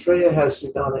 Maitreya has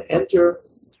Sudana enter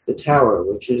the tower,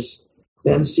 which is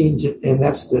then seen to, and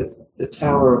that's the the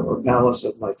tower or palace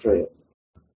of Maitreya.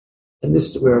 And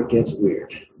this is where it gets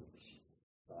weird.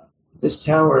 This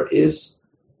tower is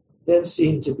then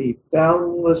seen to be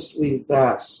boundlessly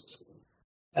vast,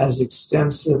 as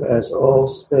extensive as all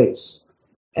space,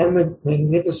 and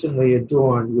magnificently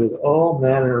adorned with all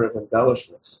manner of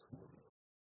embellishments.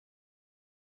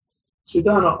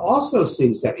 Sudana also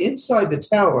sees that inside the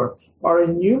tower are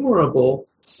innumerable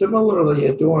similarly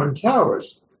adorned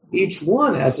towers, each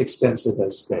one as extensive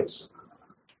as space,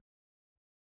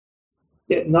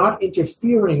 yet not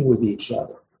interfering with each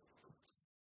other.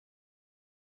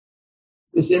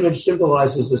 This image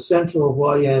symbolizes the central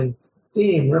Huayan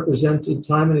theme represented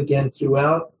time and again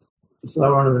throughout the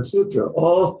Flower Ornament Sutra,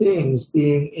 all things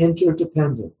being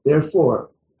interdependent,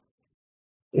 therefore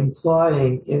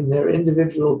implying in their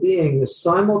individual being the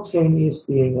simultaneous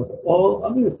being of all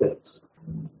other things.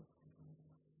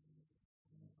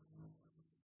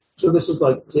 So this is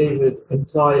like David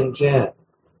implying Jan,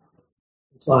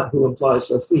 who implies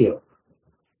Sophia.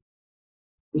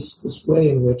 This way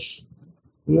in which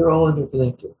we are all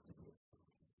interconnected.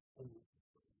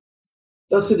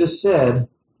 Thus it is said,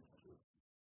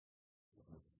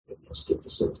 I'll skip the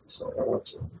sentence, I don't want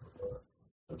to.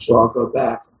 So I'll go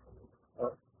back.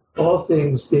 All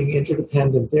things being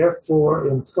interdependent, therefore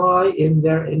imply in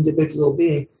their individual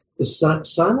being the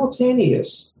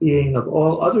simultaneous being of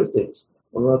all other things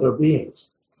or other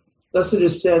beings. Thus it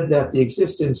is said that the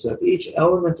existence of each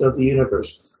element of the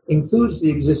universe includes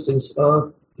the existence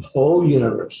of the whole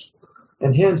universe,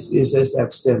 and hence is as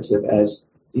extensive as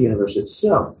the universe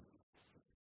itself.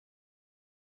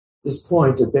 This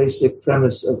point, a basic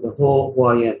premise of the whole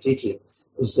Huayan teaching,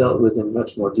 is dealt with in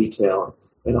much more detail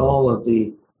in all of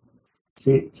the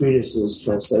treatises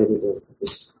translated in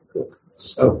this book.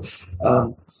 So,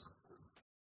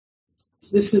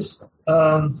 this is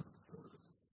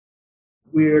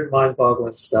weird,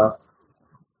 mind-boggling stuff,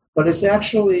 but it's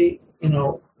actually,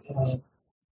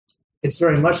 it's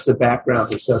very much the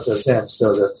background of Soto Zen.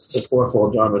 So the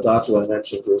fourfold Dharma Dhatu I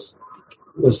mentioned was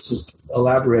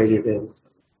elaborated in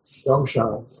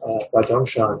Dongshan, by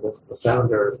Dongshan, the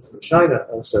founder in China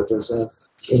of Soto Zen,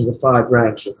 in the 5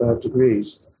 ranks or 5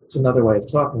 degrees. It's another way of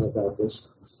talking about this.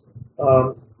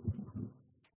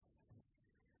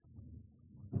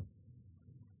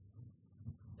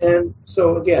 And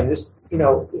so again, this,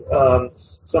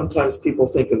 sometimes people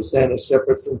think of Zen as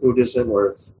separate from Buddhism,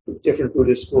 or different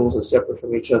Buddhist schools as separate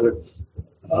from each other.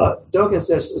 Dogen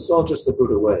says it's all just the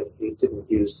Buddha way. He didn't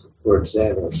use the word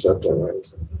Zen or Soto or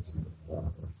anything.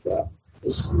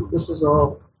 This is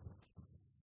all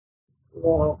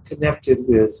connected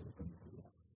with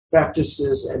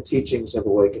practices and teachings of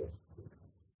awakening.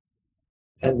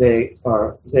 And they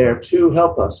are there to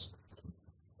help us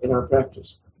in our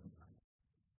practice.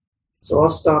 So I'll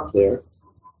stop there.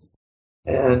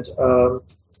 And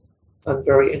I'm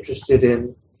very interested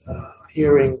in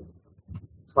hearing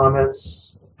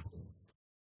comments,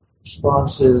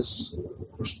 responses,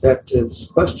 perspectives,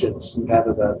 questions you have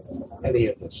about any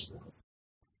of this.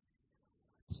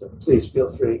 So please feel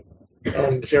free.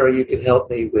 And Jerry, you can help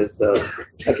me with,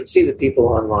 I can see the people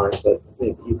online, but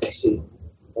maybe you can see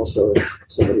also if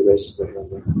somebody raises their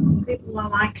hand. People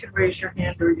online can raise your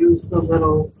hand or use the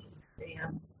little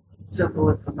hand symbol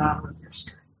at the bottom of your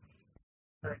screen.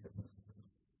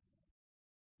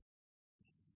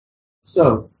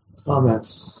 So,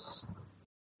 comments,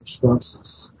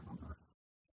 responses,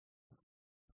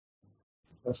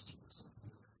 questions.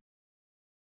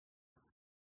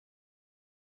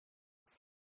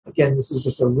 Again, this is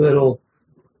just a little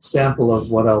sample of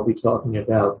what I'll be talking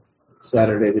about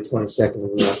Saturday the 22nd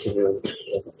in the afternoon,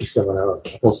 the seminar,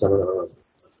 the whole seminar of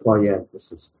Huayan.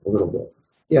 This is a little bit.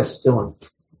 Yes, Dylan.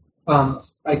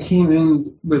 I came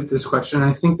in with this question.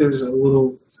 I think there's a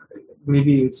little,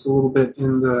 maybe it's a little bit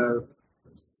in the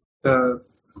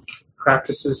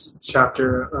practices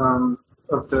chapter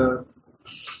of the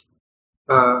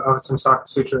Avatamsaka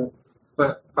Sutra,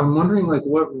 but I'm wondering,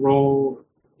 what role.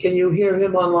 Can you hear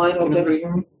him online? Can everybody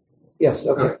hear me? Yes.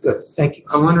 Okay. Good. Thank you.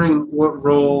 I'm wondering what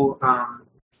role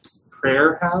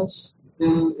prayer has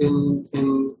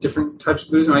in different types of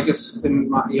Buddhism. I guess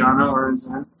in Mahayana or in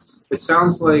Zen, it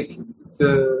sounds like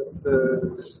the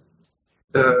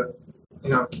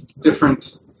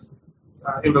different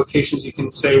invocations you can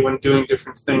say when doing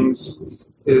different things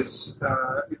is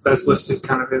that's listed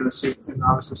kind of in the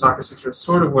Avatamsaka Sutra. It's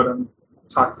sort of what I'm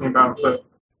talking about, but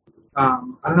I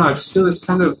don't know. I just feel this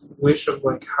kind of wish of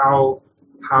how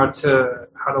to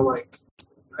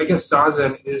I guess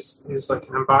Zazen is like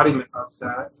an embodiment of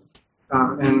that,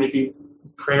 and maybe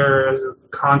prayer as a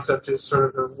concept is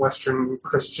sort of a Western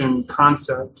Christian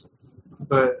concept,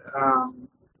 but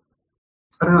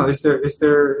I don't know. Is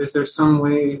there some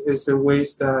way? Is there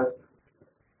ways that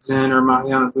Zen or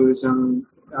Mahayana Buddhism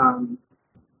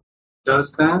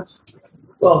does that?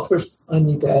 Well, first I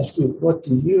need to ask you, what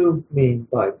do you mean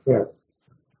by prayer?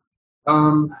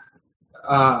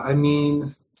 I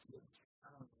mean,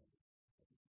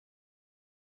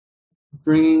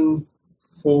 bringing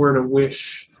forward a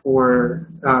wish for,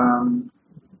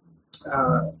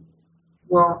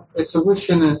 well, it's a wish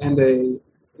and a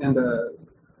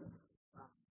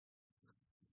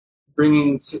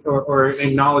bringing or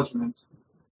acknowledgement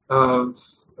of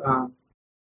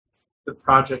the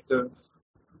project of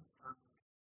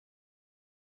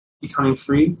becoming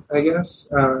free, I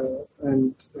guess,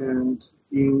 and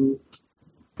being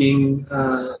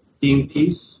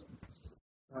peace.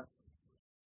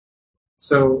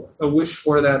 So a wish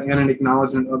for that and an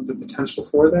acknowledgement of the potential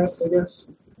for that, I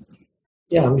guess.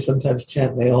 Yeah, we sometimes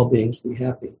chant, may all beings be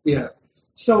happy. Yeah.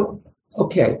 So,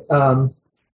 okay.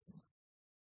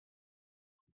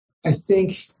 I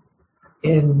think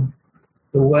in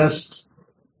the West,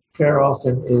 prayer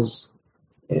often is,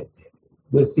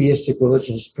 with theistic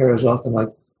religions, prayer is often like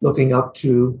looking up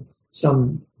to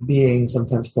some being,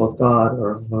 sometimes called God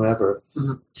or whoever,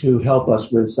 to help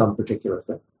us with some particular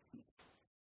thing.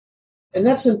 And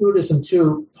that's in Buddhism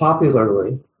too,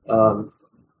 popularly.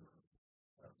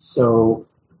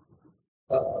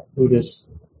 Buddhist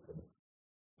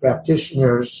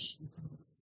practitioners,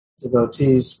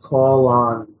 devotees call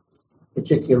on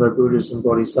particular Buddhas and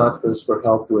Bodhisattvas for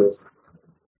help with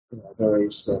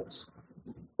various things.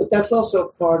 But that's also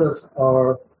part of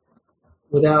our,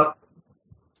 without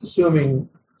assuming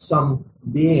some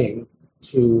being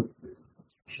to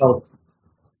help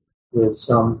with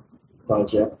some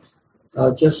project,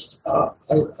 I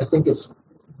think it's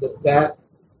that,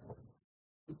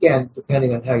 again,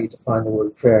 depending on how you define the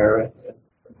word prayer, and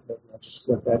I'll just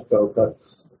let that go, but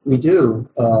we do,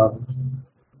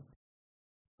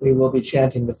 we will be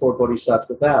chanting the four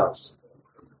Bodhisattva vows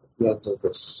at the end of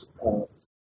this.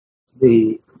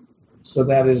 So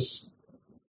that is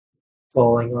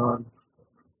calling on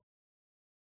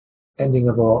ending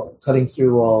of all, cutting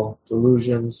through all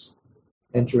delusions,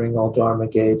 entering all Dharma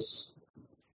gates,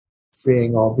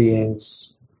 freeing all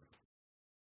beings,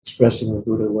 expressing the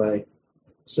Buddha way.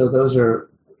 So those are,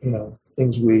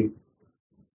 things we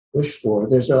wish for.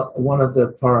 There's one of the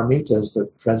paramitas, the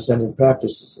transcendent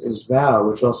practice, is vow,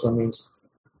 which also means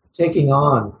taking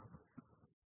on.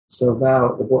 So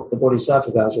vow, the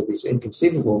Bodhisattva vows are these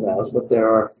inconceivable vows, but there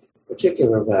are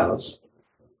particular vows.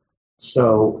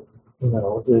 So,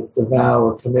 the vow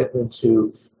or commitment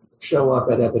to show up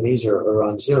at Ebenezer or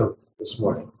on Zoom this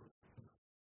morning.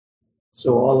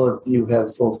 So all of you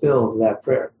have fulfilled that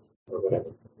prayer, or whatever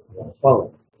you want to call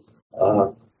it.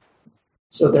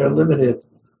 So they're limited,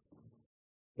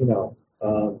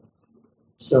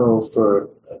 so for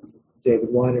David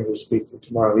Weiner, who's speaking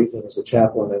tomorrow evening as a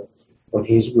chaplain, and when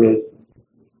he's with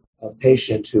a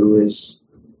patient who is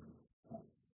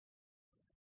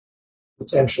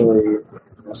potentially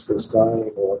hospice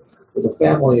dying, or with a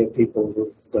family of people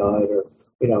who've died, or,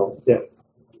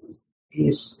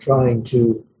 he's trying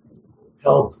to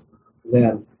help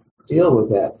them deal with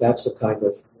that. That's a kind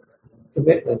of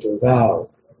commitment or vow.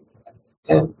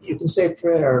 And you can say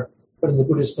prayer, but in the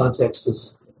Buddhist context,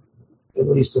 it's, at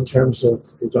least in terms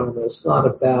of the Dharma, it's not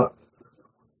about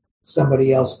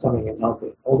somebody else coming and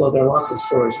helping. Although there are lots of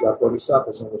stories about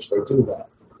bodhisattvas in which they do that.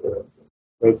 They're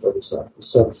great bodhisattvas.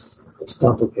 So it's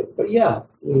complicated. But yeah,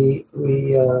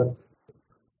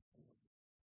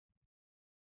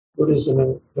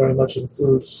 Buddhism very much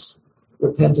includes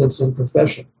repentance and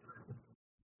confession,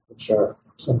 which are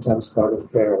sometimes part of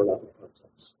prayer or loving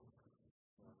repentance.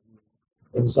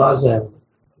 In Zazen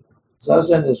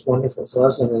is wonderful.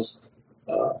 Zazen is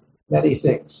many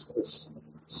things. It's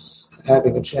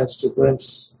having a chance to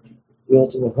glimpse the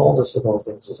ultimate wholeness of all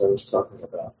things, as I was talking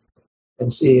about,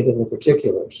 and see it in the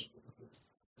particulars.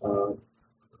 But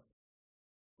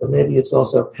maybe it's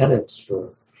also penance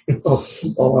for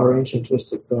all our ancient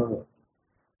twisted karma,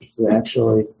 to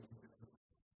actually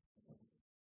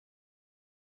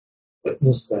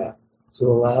witness that, to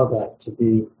allow that to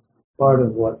be part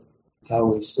of how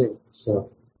we see.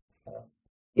 So,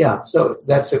 so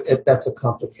that's a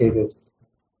complicated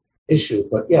issue,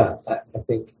 but I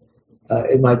think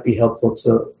it might be helpful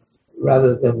to,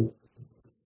 rather than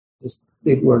this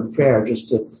big word prayer, just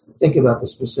to think about the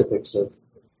specifics of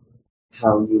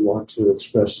how you want to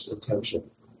express intention.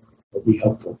 Would be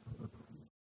helpful.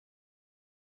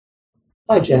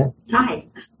 Hi, Jan. Hi.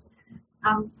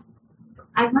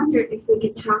 I wondered if we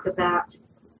could talk about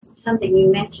something you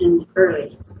mentioned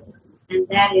early, and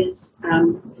that is...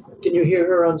 Can you hear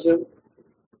her on Zoom?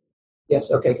 Yes,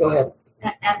 okay, go ahead.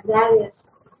 And that is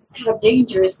how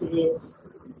dangerous it is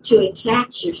to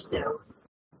attach yourself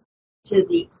to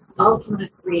the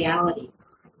ultimate reality,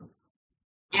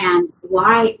 and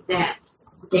why that's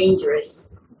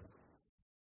dangerous.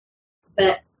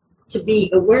 But to be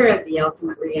aware of the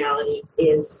ultimate reality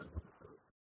is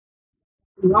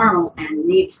normal and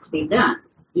needs to be done.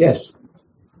 Yes.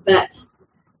 But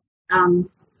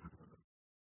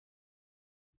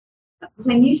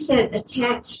when you said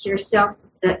attach yourself,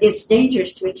 it's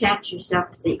dangerous to attach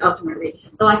yourself to the ultimate reality.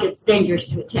 Like it's dangerous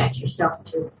to attach yourself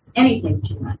to anything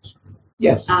too much.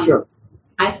 Yes, sure.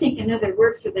 I think another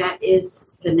word for that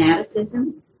is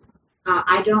fanaticism.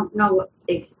 I don't know what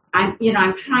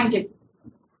I'm trying to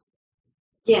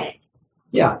get it.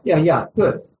 Yeah.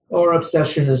 Good. Or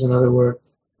obsession is another word.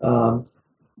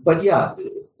 But yeah,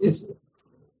 it's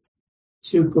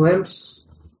to glimpse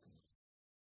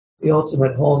the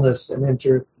ultimate wholeness and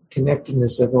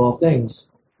interconnectedness of all things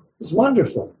is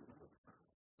wonderful.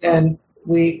 And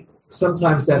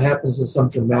sometimes that happens in some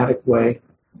dramatic way.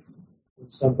 In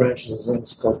some branches of Zen,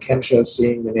 it's called Kensho,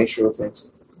 seeing the nature of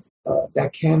things.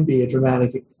 That can be a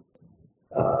dramatic,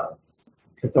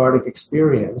 cathartic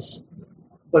experience,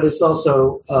 but it's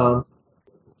also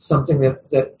something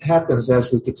that happens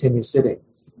as we continue sitting.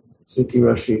 Suki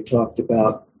Roshi talked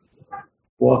about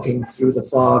walking through the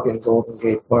fog in Golden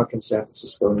Gate Park in San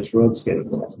Francisco and his roads getting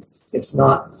wet. It's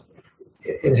not,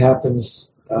 it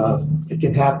happens, it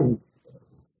can happen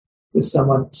with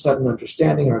some sudden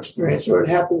understanding or experience, or it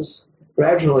happens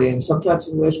gradually and sometimes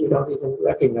in ways we don't even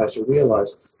recognize or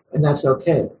realize, and that's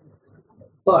okay.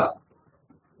 But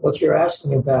what you're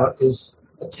asking about is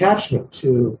attachment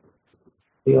to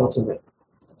the ultimate.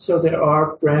 So there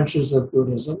are branches of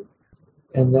Buddhism,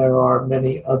 and there are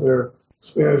many other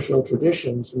spiritual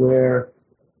traditions where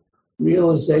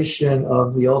realization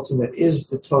of the ultimate is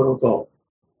the total goal.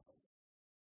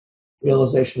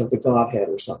 Realization of the Godhead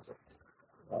or something.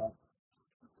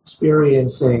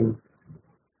 Experiencing,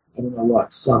 I don't know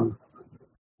what, some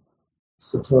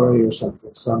satori or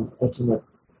something, some ultimate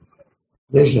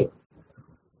vision.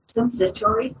 Some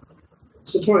satori?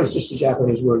 Satori is just a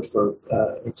Japanese word for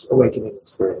awakening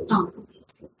experience.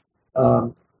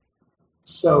 Oh.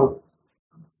 So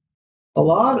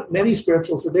many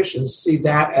spiritual traditions see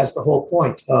that as the whole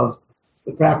point of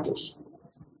the practice.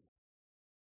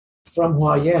 From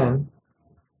Huayan,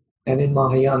 and in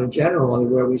Mahayana generally,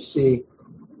 where we see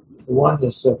the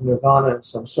oneness of nirvana and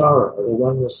samsara, or the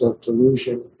oneness of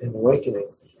delusion and awakening,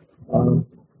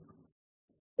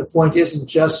 the point isn't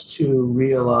just to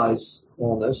realize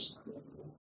wholeness,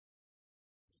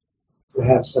 to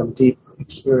have some deep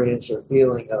experience or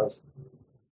feeling of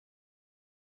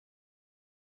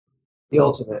the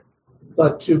ultimate,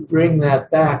 but to bring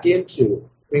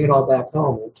it all back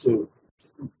home into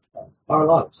our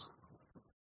lives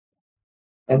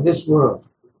and this world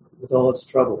with all its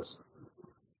troubles.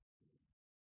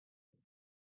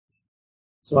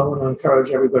 So I want to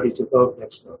encourage everybody to vote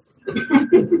next month.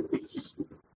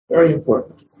 Very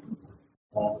important.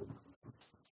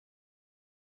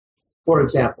 For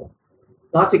example,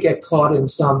 not to get caught in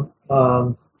some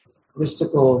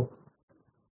mystical,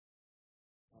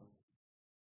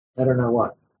 I don't know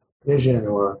what, vision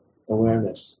or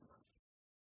awareness.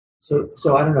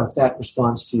 So I don't know if that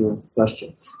responds to your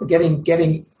question.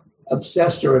 Getting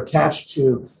obsessed or attached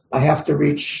to, I have to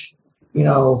reach,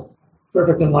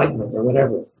 perfect enlightenment or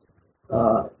whatever,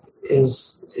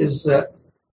 is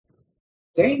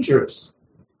dangerous.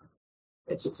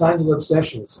 It's a kind of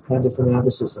obsession. It's a kind of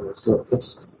fanaticism.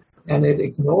 And it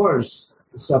ignores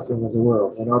the suffering of the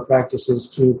world. And our practice is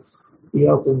to be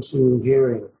open to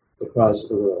hearing the cries of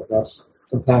the world. That's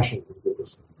compassion in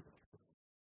Buddhism.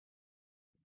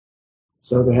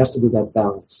 So there has to be that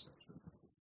balance.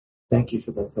 Thank you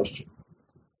for that question.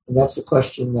 And that's a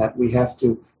question that we have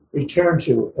to return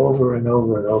to over and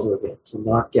over and over again, to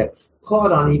not get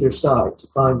caught on either side, to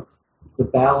find the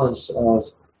balance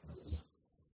of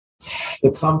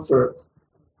the comfort,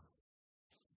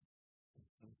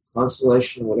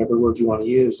 consolation, whatever word you want to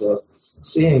use, of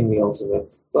seeing the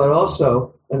ultimate, but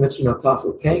also, I mentioned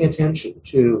Kafu, paying attention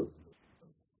to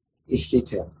each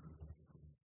detail.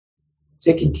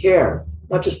 Taking care,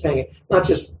 not just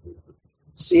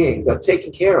seeing, but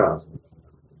taking care of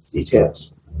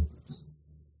details.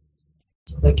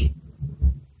 Thank you.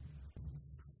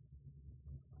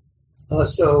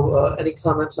 Any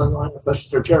comments online or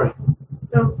questions? Or Jerry?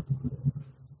 No.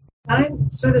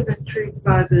 I'm sort of intrigued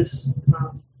by this.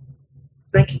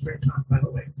 Thank you for your talk, by the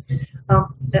way.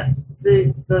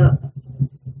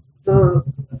 The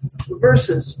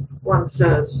verses, one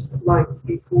says, like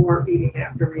before eating,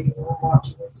 after eating, or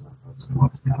watching it.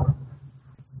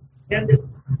 And it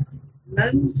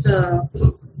lends a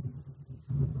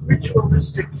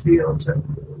ritualistic feel to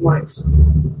life.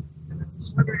 And I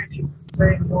was wondering if you could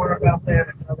say more about that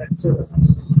and how that sort of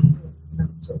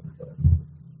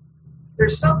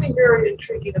there's something very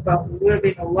intriguing about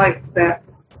living a life that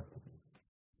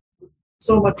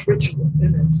so much ritual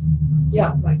in it.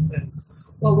 Yeah. Like that.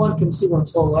 Well, one can see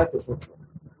one's whole life as ritual.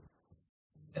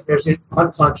 And there's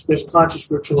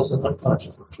conscious rituals and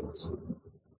unconscious rituals.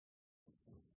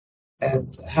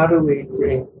 And how do we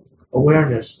bring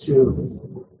awareness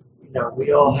to,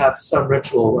 we all have some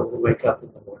ritual when we wake up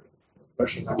in the morning,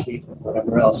 brushing our teeth and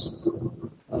whatever else.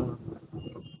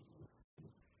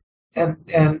 And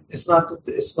it's not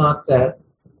that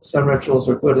some rituals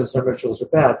are good and some rituals are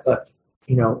bad, but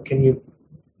can you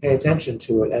pay attention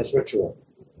to it as ritual?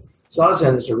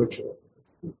 Zazen is a ritual.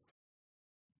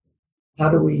 How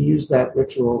do we use that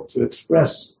ritual to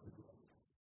express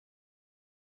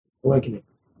awakening,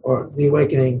 or the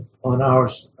awakening on our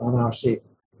seat,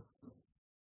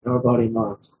 our body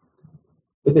mind,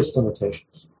 with its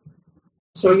limitations?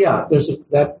 So yeah,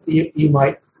 you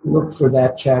might look for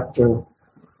that chapter.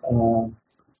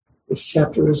 Which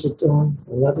chapter is it, Dawn?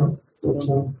 11?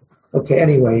 14? Okay,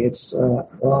 anyway, it's,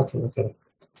 I can look at it.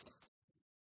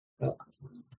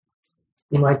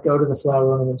 You might go to the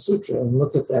Flower Ornament Sutra and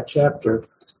look at that chapter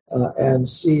and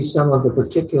see some of the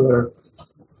particular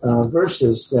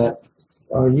verses that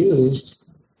are used.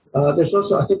 There's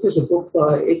also, I think there's a book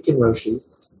by Aitken Roshi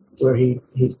where he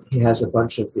has a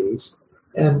bunch of these.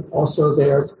 And also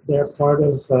they're part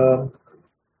of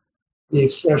the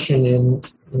expression in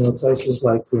places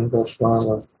like Green Gulch Farm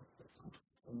or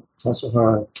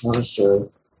Tassajara Monastery.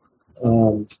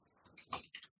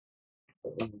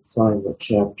 Let me find the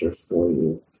chapter for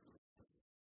you.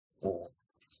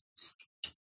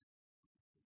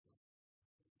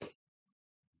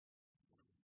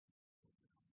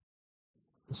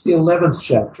 It's the 11th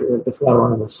chapter of the Flower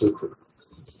Ornament Sutra.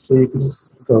 So you can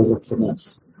go look for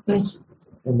that. Thank you.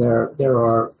 And there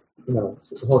are, the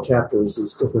whole chapter is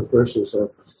these different verses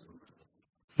of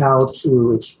how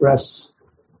to express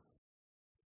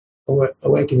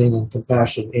awakening and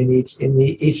compassion in each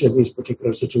of these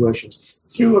particular situations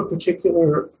through a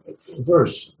particular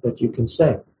verse that you can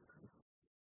say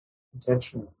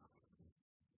intentionally.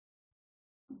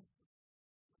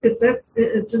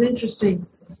 It's an interesting.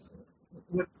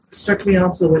 What struck me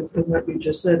also with what you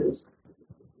just said is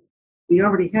we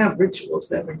already have rituals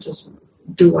that we just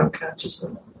do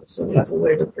unconsciously, so it's a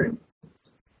way to bring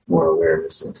more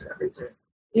awareness into everything.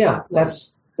 Yeah,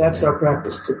 that's our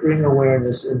practice, to bring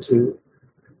awareness into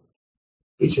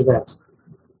each event.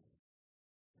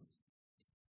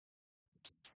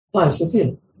 Hi,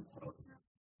 Sophia.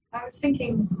 I was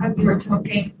thinking, as you were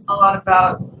talking, a lot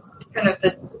about kind of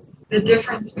the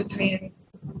difference between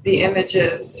the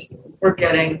images we're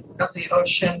getting of the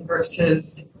ocean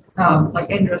versus like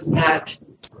Indra's net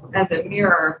and the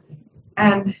mirror.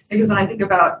 And because when I think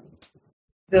about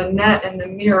the net and the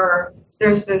mirror,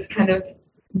 there's this kind of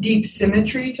deep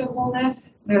symmetry to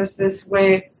wholeness. There's this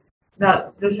way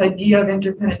that this idea of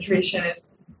interpenetration is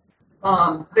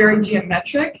very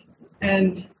geometric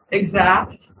and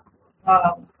exact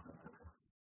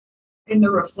in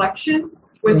the reflection,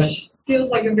 which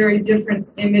feels like a very different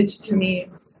image to me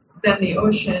than the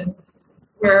ocean,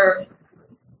 where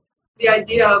the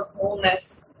idea of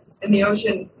wholeness in the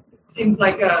ocean seems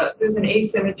like there's an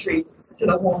asymmetry to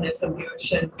the wholeness of the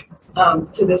ocean,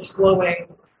 to this flowing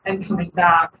and coming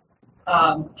back,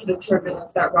 to the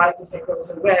turbulence that rises and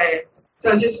goes away. So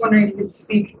I was just wondering if you could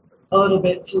speak a little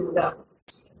bit to that.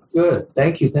 Good.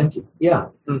 Thank you. Yeah.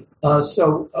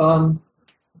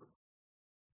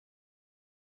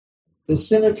 The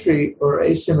symmetry or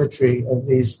asymmetry of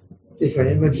these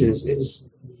different images is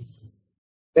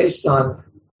based on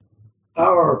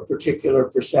our particular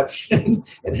perception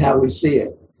and how we see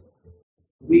it.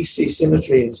 We see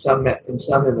symmetry in some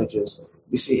images.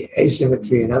 We see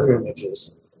asymmetry in other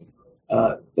images.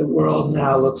 The world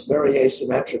now looks very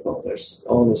asymmetrical. There's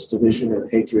all this division and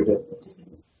hatred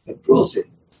and cruelty.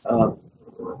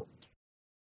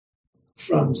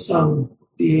 From some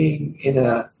being in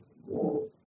a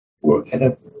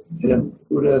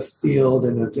Buddha field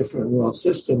in a different world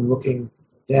system, looking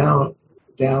down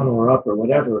or up or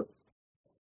whatever,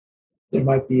 there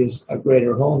might be a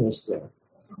greater wholeness there.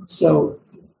 So,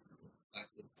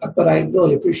 but I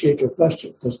really appreciate your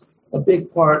question, because a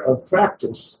big part of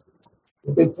practice,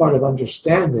 a big part of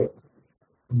understanding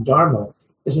in Dharma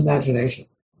is imagination.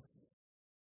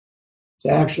 To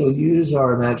actually use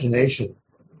our imagination.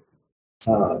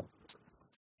 I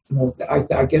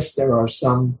guess there are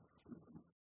some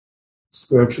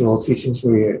spiritual teachings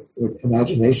where your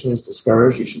imagination is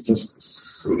discouraged. You should just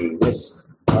see this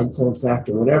hard, cold fact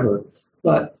or whatever.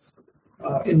 But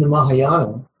in the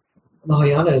Mahayana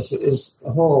is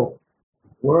a whole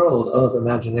world of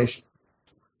imagination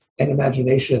and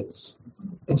imaginations.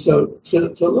 And so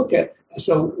to look at,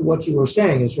 so what you were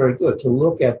saying is very good, to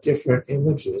look at different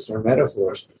images or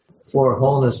metaphors for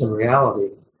wholeness and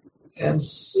reality and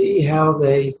see how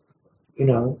they,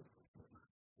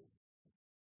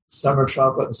 some are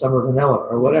chocolate and some are vanilla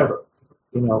or whatever.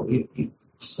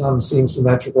 Some seem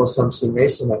symmetrical, some seem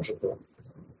asymmetrical.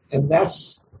 And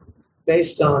that's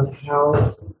based on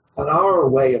our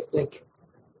way of thinking.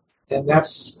 And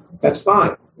that's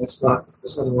fine. There's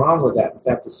nothing wrong with that. In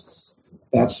fact,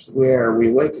 that's where we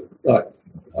awaken. But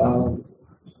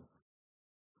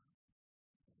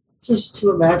just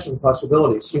to imagine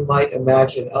possibilities, you might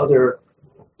imagine other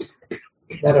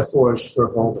metaphors for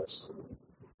wholeness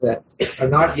that are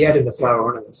not yet in the Flower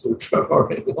Ornament Sutra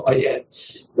or in YN,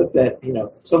 but that,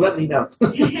 so let me know.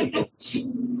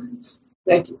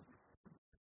 Thank you.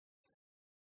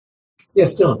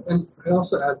 Yes, Dylan. And I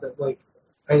also add that,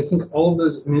 I think all of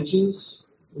those images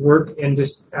work and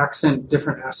just accent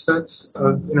different aspects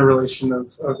of interrelation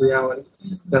of reality.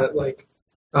 That,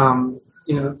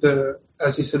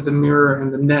 as you said, the mirror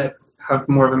and the net have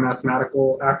more of a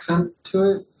mathematical accent to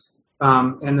it.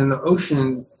 And then the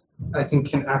ocean, I think,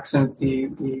 can accent the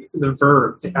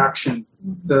verb, the action,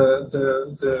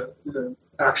 the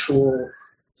actual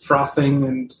frothing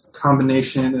and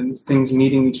combination and things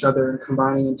meeting each other and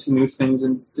combining into new things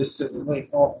and just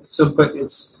but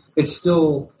it's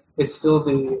still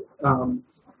the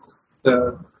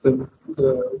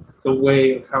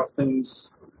way of how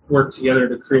things work together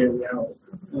to create a reality.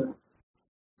 Yeah.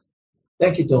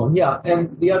 Thank you, Dylan. Yeah,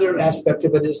 and the other aspect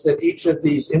of it is that each of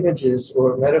these images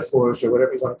or metaphors or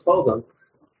whatever you want to call them,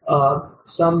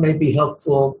 some may be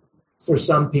helpful for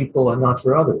some people and not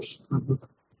for others. Mm-hmm.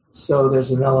 So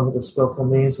there's an element of skillful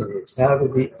means in these.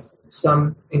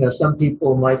 Some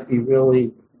people might be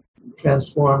really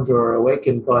transformed or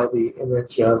awakened by the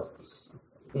image of,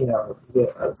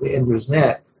 the Indra's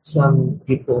net. Some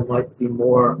people might be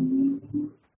more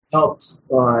helped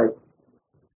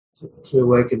to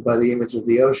awaken by the image of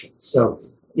the ocean. So,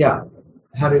 yeah,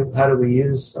 how do we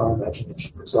use our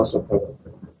imagination? It's also part of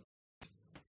it.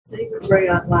 David Ray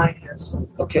online has.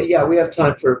 Okay, yeah, we have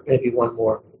time for maybe one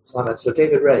more comment. So,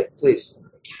 David Ray, please.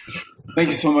 Thank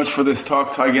you so much for this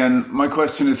talk, Again, my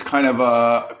question is kind of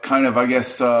I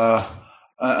guess an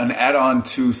add-on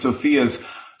to Sophia's.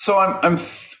 So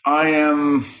I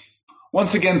am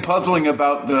once again puzzling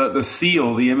about the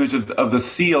seal, the image of the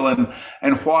seal, and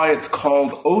why it's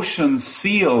called ocean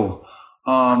seal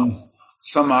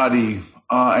samadhi,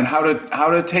 and how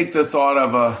to take the thought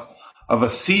of a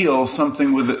seal,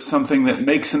 something that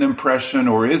makes an impression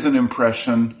or is an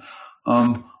impression,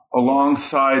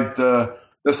 alongside the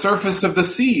surface of the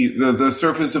sea, the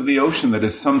surface of the ocean that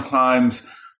is sometimes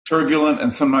turbulent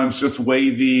and sometimes just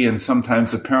wavy and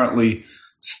sometimes apparently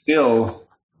still.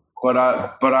 But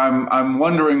I'm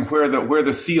wondering where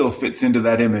the seal fits into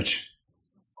that image.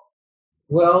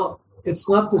 Well, it's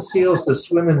not the seals that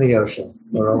swim in the ocean.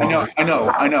 I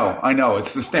know.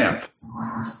 It's the stamp.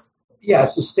 Yeah,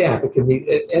 it's the stamp. It can be,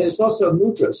 and it's also a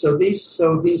mudra. So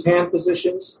these hand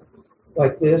positions,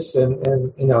 like this, and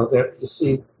there you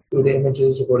see Buddha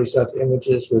images or Bodhisattva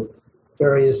images with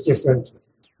various different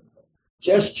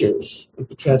gestures. You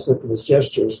could translate them as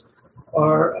gestures.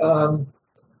 Are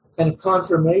kind of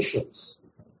confirmations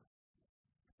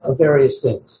of various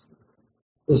things.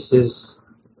 This is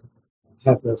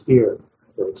have no fear,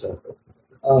 for example.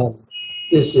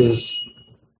 This is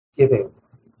giving.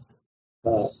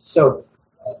 So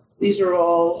these are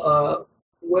all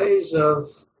ways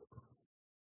of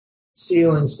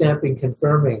sealing, stamping,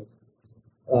 confirming.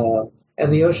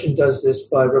 And the ocean does this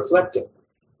by reflecting.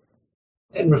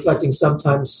 And reflecting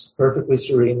sometimes perfectly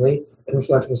serenely, and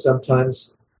reflecting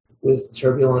sometimes with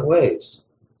turbulent waves,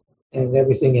 and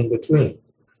everything in between.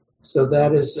 So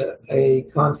that is a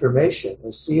confirmation,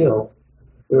 a seal.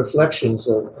 The reflections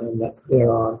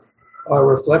thereon are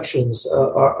reflections,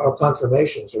 are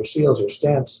confirmations, or seals, or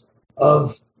stamps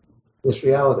of this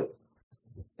reality.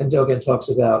 And Dogen talks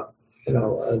about,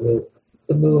 the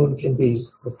moon can be,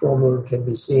 the full moon can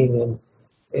be seen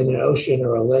in an ocean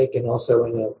or a lake, and also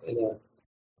in a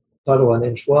puddle an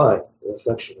inch wide, the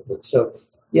reflection of it. So,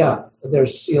 yeah,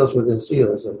 there's seals within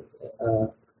seals,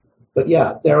 but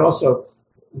yeah, there are also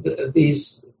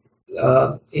these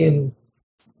in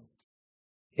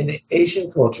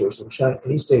Asian cultures, in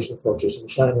East Asian cultures, in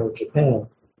China or Japan.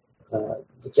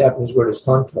 The Japanese word is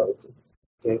honko.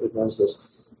 David knows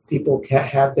this. People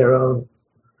have their own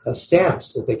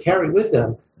stamps that they carry with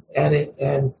them,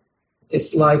 and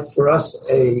it's like for us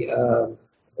a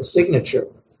signature.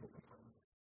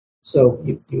 So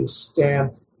you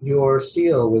stamp your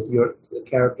seal with the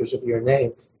characters of your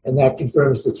name, and that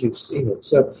confirms that you've seen it.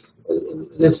 So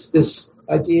this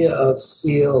idea of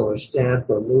seal or stamp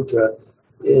or mudra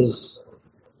is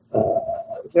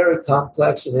very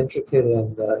complex and intricate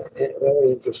and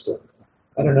very interesting.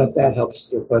 I don't know if that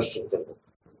helps your question, David.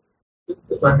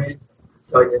 If I may,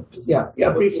 again,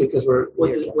 yeah, briefly, because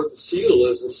what the seal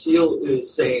is. The seal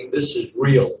is saying this is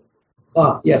real.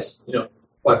 Yes.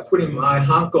 By putting my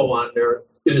hanko on there,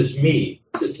 it is me.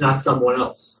 It's not someone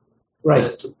else. Right.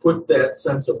 And to put that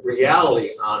sense of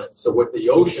reality on it. So what the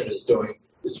ocean is doing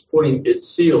is putting its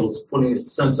seals, putting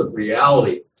its sense of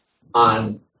reality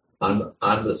on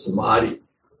the samadhi,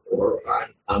 or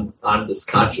on this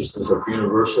consciousness of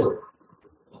universal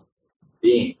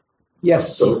being.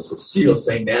 Yes. So it's a seal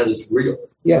saying that is real.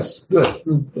 Yes, good.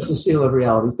 It's a seal of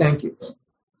reality. Thank you.